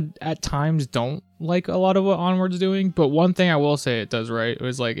I kind of at times don't like a lot of what Onward's doing, but one thing I will say it does right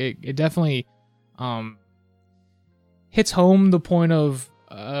was like it definitely hits home the point of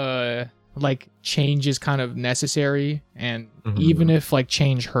like change is kind of necessary, and even if like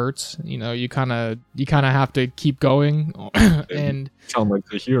change hurts, you kind of have to keep going. And sound like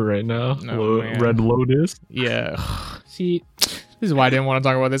the hero right now. Red Lotus. Yeah. See, this is why I didn't want to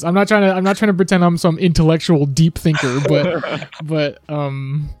talk about this. I'm not trying to pretend I'm some intellectual deep thinker, but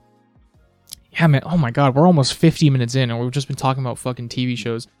yeah, man. Oh my God, we're almost 50 minutes in, and we've just been talking about fucking TV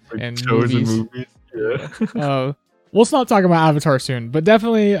shows and movies. Yeah. We'll stop talking about Avatar soon, but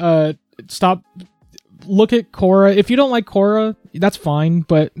definitely look at Korra. If you don't like Korra, that's fine,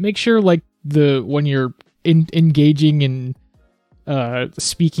 but make sure like when you're engaging in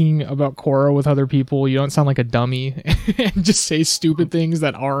speaking about Korra with other people, you don't sound like a dummy and just say stupid things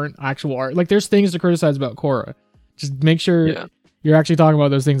that aren't actual art. Like, there's things to criticize about Korra. Just make sure you're actually talking about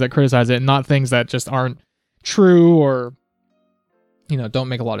those things that criticize it, not things that just aren't true or don't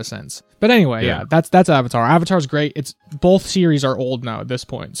make a lot of sense. But anyway, that's Avatar. Avatar's great. It's both series are old now at this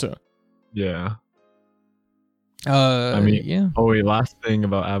point, so yeah. I mean, yeah. Oh wait, last thing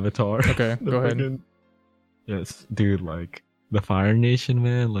about Avatar. Okay, go ahead. Yes, dude, like the Fire Nation,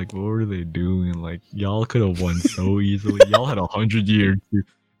 man, like what were they doing? Like y'all could have won so easily. Y'all had 100 years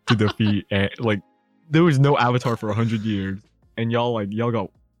to defeat, and like there was no Avatar for 100 years, and y'all got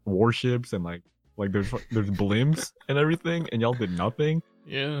warships and like there's blimps and everything, and y'all did nothing.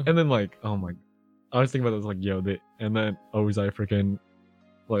 Yeah. And then like, oh my, I was thinking about this, like, yo, and then Ozai freaking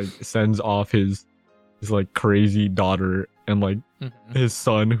like sends off his like crazy daughter and like his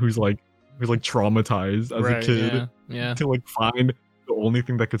son who's like traumatized as a kid to like find the only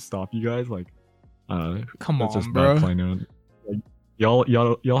thing that could stop you guys. Like, come on, just bro. Bad planning. Like, y'all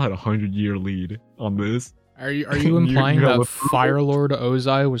had 100-year lead on this. Are you implying that Fire Lord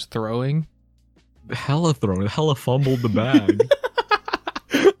Ozai was throwing? Hella fumbled the bag.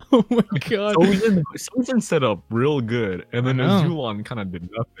 Oh my god. Sozen set up real good, and then Azulon kind of did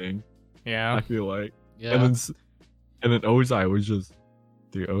nothing. Yeah. I feel like. Yeah. And then Ozai was just,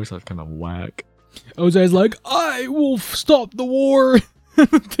 dude, Ozai's kind of whack. Ozai's like, I will stop the war. I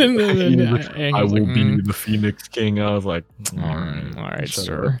will be the Phoenix King. I was like, all right,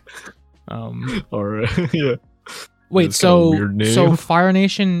 sir. All right, yeah. Wait, so Fire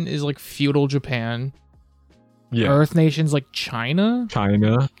Nation is like feudal Japan. Yeah. Earth Nation's like China.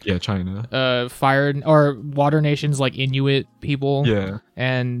 Yeah, China. Fire or Water Nation's like Inuit people. Yeah.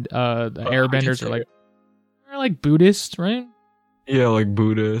 And the Airbenders are like Buddhist, right? Yeah, like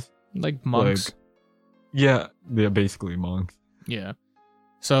Buddhist. Like monks. Yeah, they're basically monks. Yeah.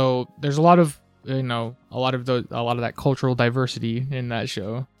 So there's a lot of a lot of that cultural diversity in that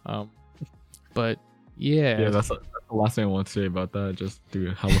show. But yeah. Yeah, that's the last thing I want to say about that. Just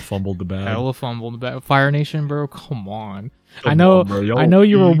dude, hella fumbled the bag. Fire Nation, bro. Come on. I know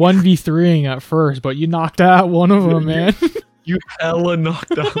you were 1v3ing at first, but you knocked out one of them, man. You hella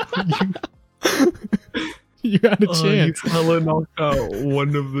knocked out. You had a chance. You hella knocked out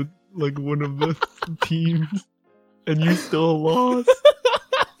one of the teams, and you still lost.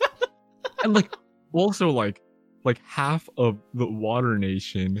 And like also like half of the Water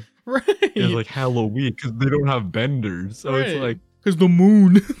Nation is like hella weak because they don't have benders. So it's like because the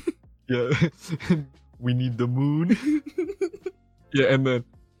moon. Yeah, we need the moon. Yeah, and then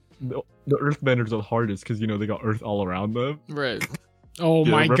the Earthbenders are the hardest because they got Earth all around them. Right. Oh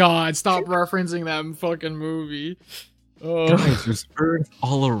my god! Stop referencing that fucking movie. Guys, there's Earth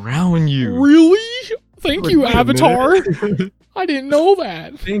all around you. Really? Thank you, Avatar. I didn't know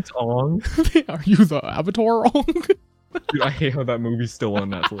that. Thanks, Ong. Are you the Avatar, Ong? Dude, I hate how that movie's still on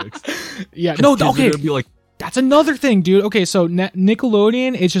Netflix. Yeah, no, okay. Be like, that's another thing, dude. Okay, so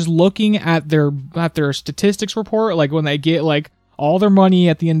Nickelodeon is just looking at their statistics report, like when they get like all their money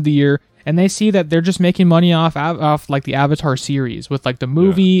at the end of the year, and they see that they're just making money off like the Avatar series with like the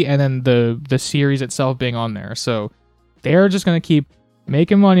movie and then the series itself being on there. So they're just gonna keep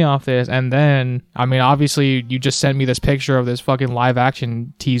making money off this, and then I mean, obviously, you just sent me this picture of this fucking live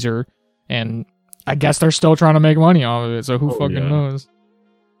action teaser, and I guess they're still trying to make money off of it. So who fucking knows?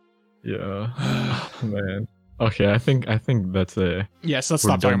 Yeah, man. Okay, I think that's it. Yes, let's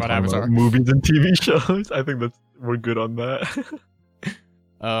stop talking about Avatar. Movies and TV shows. I think we're good on that.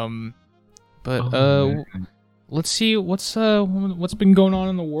 Let's see what's been going on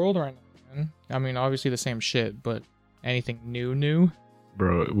in the world right now, man. I mean, obviously the same shit, but anything new?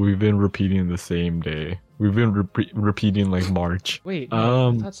 Bro, we've been repeating the same day. We've been repeating like March. Wait,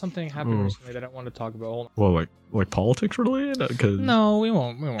 I thought something happened recently that I want to talk about. Hold on. Well, like politics related? Cause... No, we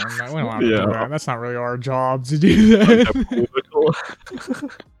won't. We don't have to do that. That's not really our job to do that.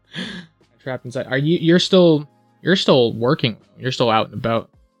 Trapped inside. You're still working. You're still out and about.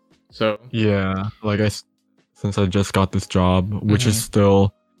 So yeah, like since I just got this job, which is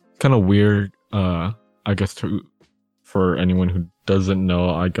still kind of weird. I guess for anyone who doesn't know,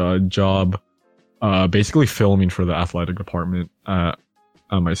 I got a job basically filming for the athletic department at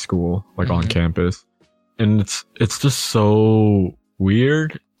my school, like on campus. And it's just so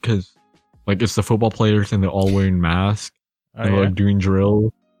weird because like it's the football players and they're all wearing masks and like doing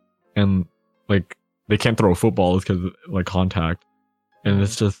drill, and like they can't throw footballs because like contact, and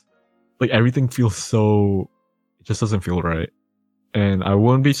it's just like everything feels it just doesn't feel right. And I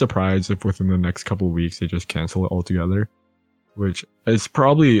wouldn't be surprised if within the next couple of weeks they just cancel it altogether, which is I'd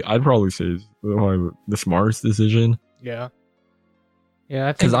probably say is the smartest decision. Yeah. Yeah,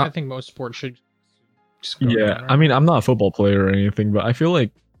 I think most sports should. Yeah, right? I mean, I'm not a football player or anything, but I feel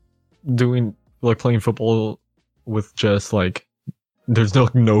like playing football with just like there's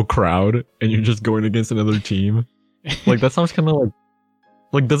no crowd and you're just going against another team. Like that sounds kind of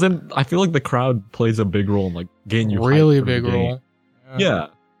like doesn't I feel like the crowd plays a big role in like getting you really a big role. Yeah.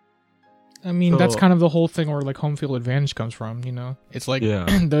 I mean, that's kind of the whole thing where like home field advantage comes from, It's like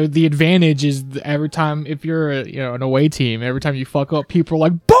the advantage is every time if you're an away team, every time you fuck up, people are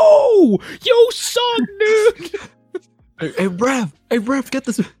like, "Boo! You suck, dude!" Hey ref, get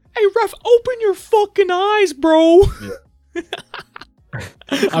this. Hey ref, open your fucking eyes, bro. Yeah.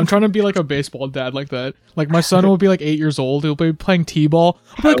 I'm trying to be like a baseball dad like that. Like my son will be like 8 years old. He'll be playing t-ball.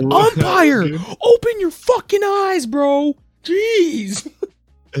 I'm like, umpire, open your fucking eyes, bro. Jeez.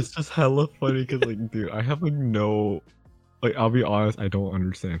 It's just hella funny because, like, dude, I have like no, like, I'll be honest, I don't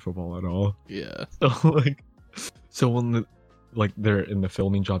understand football at all. Yeah. So when they're in the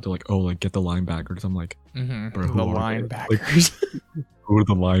filming job, they're like, oh, like, get the linebackers. I'm like, bro, the linebackers. Like, who are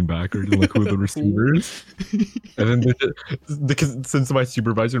the linebackers? And like, who are the receivers? And then because since my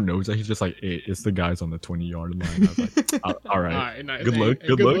supervisor knows that, he's just like, hey, it's the guys on the 20-yard line. I was like, all right, nice. Good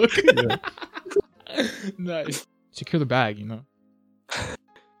luck. Yeah. Nice. Secure the bag, you know.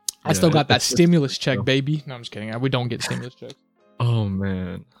 I still got that stimulus check, baby. No, I'm just kidding. We don't get stimulus checks. Oh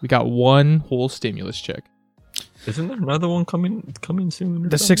man, we got one whole stimulus check. Isn't there another one coming soon?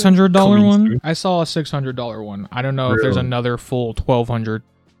 The $600 one? Soon? I saw a $600 one. I don't know if there's another full $1,200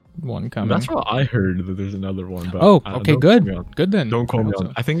 one coming. That's what I heard, that there's another one. But okay, good. Good then. Don't call me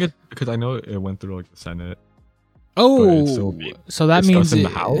on. I think it, because I know it went through like the Senate. Oh, so that means in the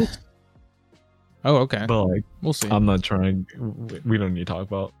House. Oh, okay. But like, we'll see. I'm not trying. We don't need to talk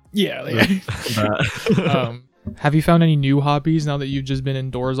about. Yeah. Have you found any new hobbies now that you've just been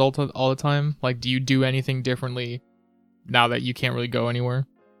indoors all the time? Like, do you do anything differently now that you can't really go anywhere?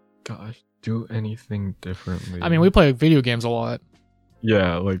 Gosh, do anything differently? I mean, we play video games a lot.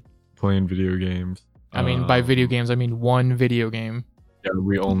 Yeah, like playing video games. I mean, by video games, I mean one video game. Yeah,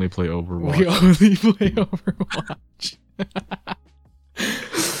 we only play Overwatch.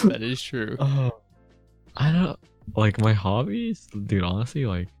 That is true. I don't like my hobbies, dude. Honestly,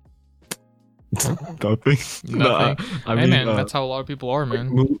 like nothing. Nah, I mean, man, that's how a lot of people are,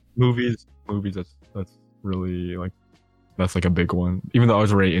 man. Movies. That's really like a big one. Even though I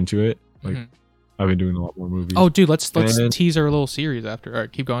was right into it, like I've been doing a lot more movies. Oh, dude, let's tease our little series after. All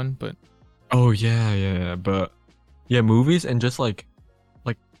right, keep going. But but yeah, movies and just like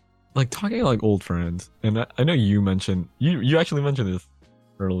talking like old friends. And I know you mentioned you actually mentioned this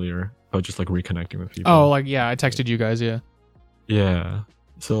earlier about just like reconnecting with people. Oh, like yeah, I texted you guys. Yeah.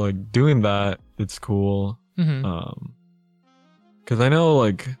 So like doing that, it's cool. Because I know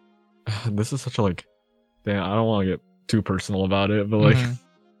like this is such a like, damn, I don't want to get too personal about it, but like,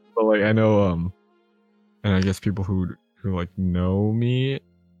 I know and I guess people who like know me,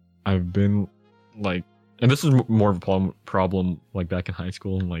 I've been like, and this is more of a problem like back in high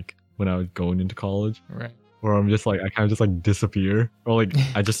school and like when I was going into college, right? Where I'm just like I kind of just like disappear or like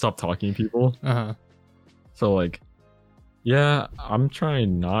I just stop talking to people. So like. Yeah, I'm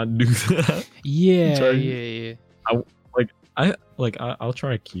trying not to do that. Yeah. I'll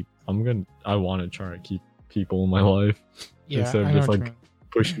try to keep. I want to try to keep people in my life instead of just like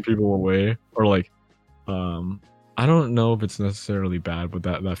pushing people away or like. I don't know if it's necessarily bad, but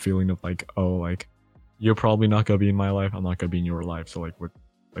that feeling of like, oh, like you're probably not gonna be in my life. I'm not gonna be in your life, so like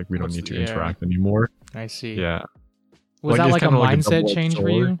we don't need to interact anymore. I see. Yeah. Was that like a mindset change for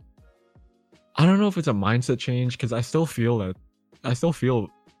you? I don't know if it's a mindset change because I still feel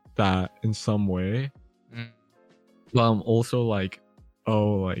that in some way. But I'm also like,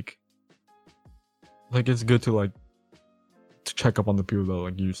 oh, like it's good to like to check up on the people that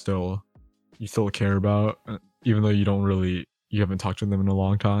like you still care about, even though you haven't talked to them in a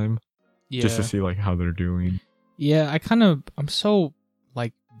long time. Yeah. Just to see like how they're doing. Yeah, I'm so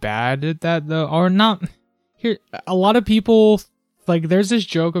like bad at that though, or not. Here, a lot of people. Like, there's this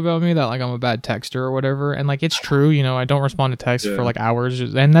joke about me that, like, I'm a bad texter or whatever, and, like, it's true, you know, I don't respond to texts for, like, hours,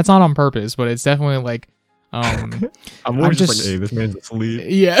 and that's not on purpose, but it's definitely, like, I'm more just like, hey, this man's asleep.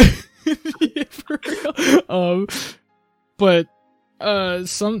 Yeah. Yeah, for real. But,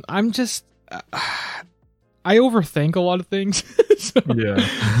 I'm just, I overthink a lot of things. So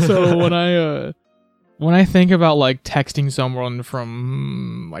when I think about, like, texting someone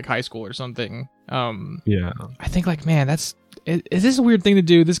from, like, high school or something, I think, like, man, is this a weird thing to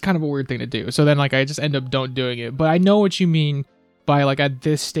do? This is kind of a weird thing to do. So then, like, I just end up don't doing it. But I know what you mean by, like, at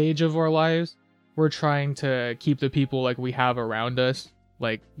this stage of our lives, we're trying to keep the people, like, we have around us,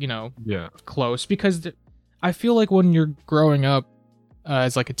 like, you know, close. Because I feel like when you're growing up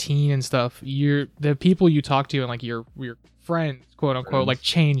as, like, a teen and stuff, the people you talk to and, like, your friends, quote unquote, like,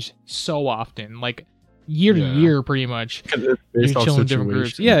 change so often. Like, year to year, pretty much. You're chilling in different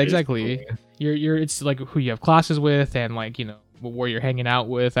groups. Yeah, exactly. It's like who you have classes with and like, you know, where you're hanging out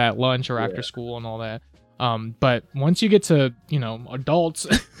with at lunch or after school and all that. But once you get to, you know, adults,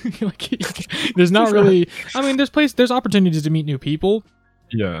 like, there's not really, I mean, there's opportunities to meet new people.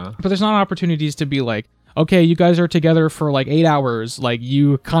 Yeah. But there's not opportunities to be like, okay, you guys are together for like 8 hours. Like,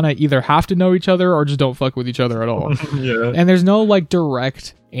 you kind of either have to know each other or just don't fuck with each other at all. And there's no like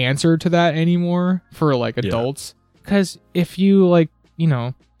direct answer to that anymore for like adults. Because if you like you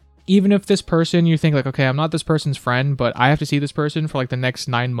know, even if this person, you think like, okay, I'm not this person's friend, but I have to see this person for like the next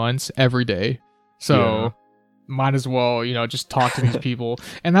 9 months every day. So might as well, you know, just talk to these people.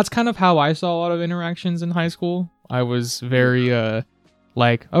 And that's kind of how I saw a lot of interactions in high school. I was very,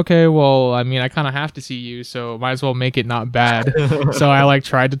 like, okay, well, I mean, I kind of have to see you, so might as well make it not bad. So I like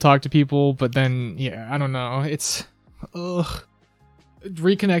tried to talk to people, but then, yeah, I don't know. It's,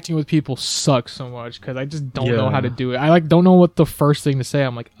 reconnecting with people sucks so much because I just don't know how to do it. I like don't know what the first thing to say.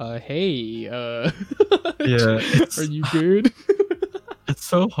 I'm like, hey, yeah, are you good? It's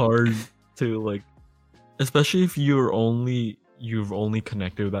so hard to like, especially if you've only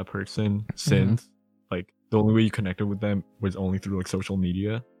connected with that person since like the only way you connected with them was only through like social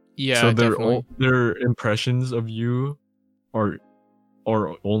media. Yeah, so definitely. their impressions of you are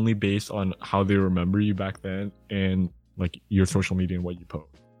only based on how they remember you back then and like your social media and what you post.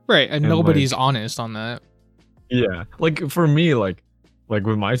 Right, and nobody's like, honest on that. Yeah, like for me, like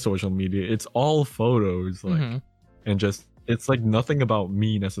with my social media, it's all photos, like, and just it's like nothing about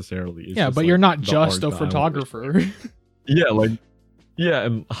me necessarily. It's but like, you're not just a photographer. And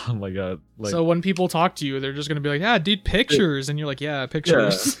oh my god, like, so when people talk to you, they're just gonna be like, "Yeah, dude, pictures," and you're like, "Yeah,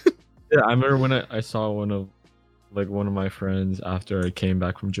 pictures." Yeah, I remember when I saw one of my friends after I came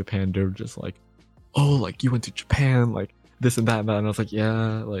back from Japan. They were just like, oh, like you went to Japan, like this and that and that, and I was like,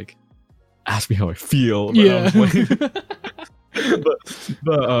 yeah, like ask me how I feel. But yeah.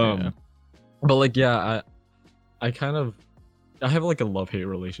 But like, yeah, I kind of, I have like a love-hate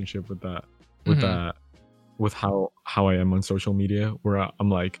relationship with that, with how I am on social media, where I'm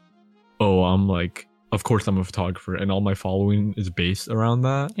like, oh, I'm like, of course I'm a photographer, and all my following is based around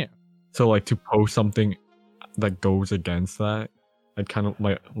that. Yeah. So like to post something that goes against that, I kind of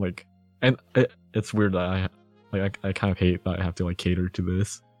like, and it's weird that I kind of hate that I have to like cater to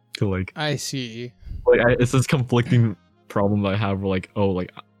this, to like, I see, like it's this conflicting problem that I have, where like, oh,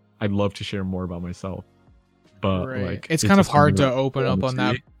 like I'd love to share more about myself, but like it's kind of hard to open up on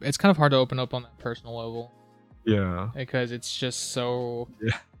that. It's kind of hard to open up on that personal level. Yeah, because it's just so.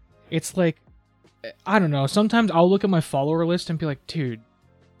 Yeah. It's like, I don't know. Sometimes I'll look at my follower list and be like, dude,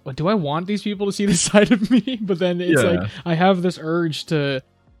 what, do I want these people to see this side of me? But then it's like I have this urge to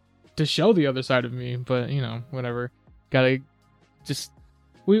show the other side of me, but you know, whatever. Gotta just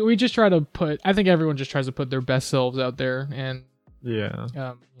we just try to put. I think everyone just tries to put their best selves out there, and you know,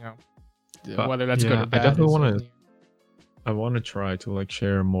 whether that's good or bad. I definitely want to try to like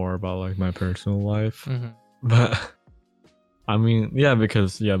share more about like my personal life, but I mean,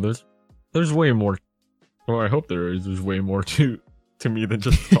 because there's way more, or I hope there's way more to me than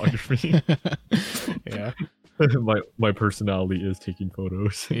just photography. Yeah. My personality is taking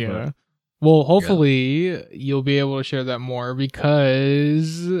photos. Yeah. Well, hopefully you'll be able to share that more,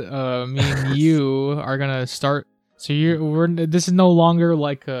 because me and you are gonna start. So this is no longer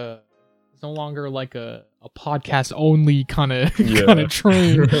like a podcast only kind of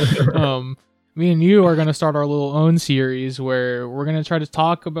train. Me and you are gonna start our little own series where we're gonna try to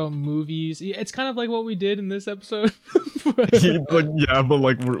talk about movies. It's kind of like what we did in this episode. but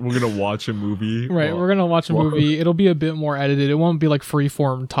like we're gonna watch a movie. Right, we're gonna watch a movie. It'll be a bit more edited. It won't be like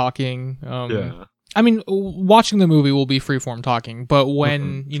freeform talking. I mean, watching the movie will be freeform talking, but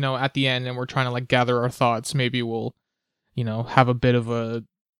when you know, at the end, and we're trying to like gather our thoughts, maybe we'll, you know, have a bit of a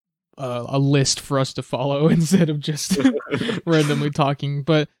list for us to follow instead of just randomly talking.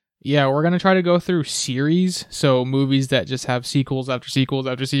 But yeah, we're going to try to go through series. So movies that just have sequels after sequels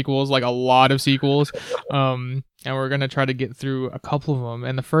after sequels, like a lot of sequels. And we're going to try to get through a couple of them.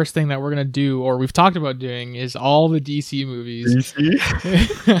 And the first thing that we're going to do, or we've talked about doing, is all the DC movies.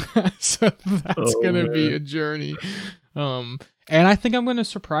 DC? So that's going to be a journey. And I think I'm going to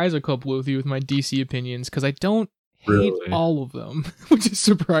surprise a couple of you with my DC opinions, because I don't hate all of them, which is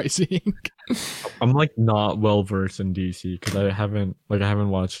surprising. I'm like not well versed in DC, because I haven't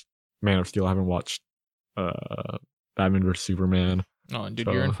watched Man of Steel. I haven't watched Batman vs Superman. Oh, dude,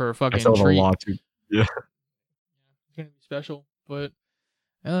 so you're in for a fucking treat. Yeah, it's gonna be special. But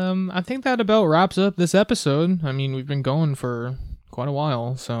I think that about wraps up this episode. I mean, we've been going for quite a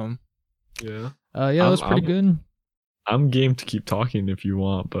while, so that was pretty good. I'm game to keep talking if you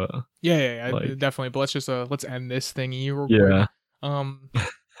want, but yeah, like, definitely. But let's end this thingy real quick.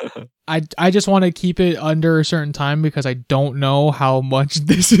 I just want to keep it under a certain time, because I don't know how much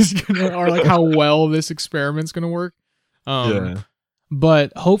this is gonna, or like how well this experiment's gonna work.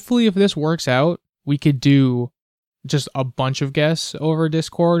 But hopefully, if this works out, we could do just a bunch of guests over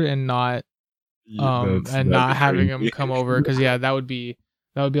Discord and not having them come over, because that would be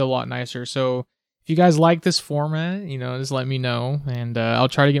a lot nicer. So if you guys like this format, you know, just let me know, and I'll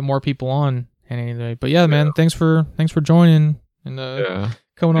try to get more people on. Anyway, but man, thanks for joining. and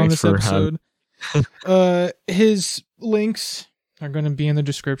coming on this episode. His links are going to be in the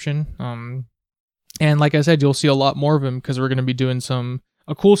description. And like I said, you'll see a lot more of him because we're going to be doing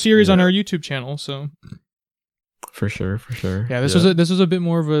a cool series on our YouTube channel. So for sure. Yeah, this was a bit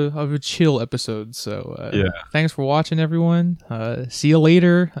more of a chill episode. So thanks for watching, everyone. See you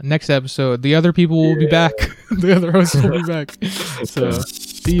later. Next episode, the other people will be back. The other hosts will be back. So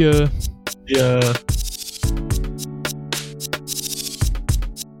see ya. Yeah.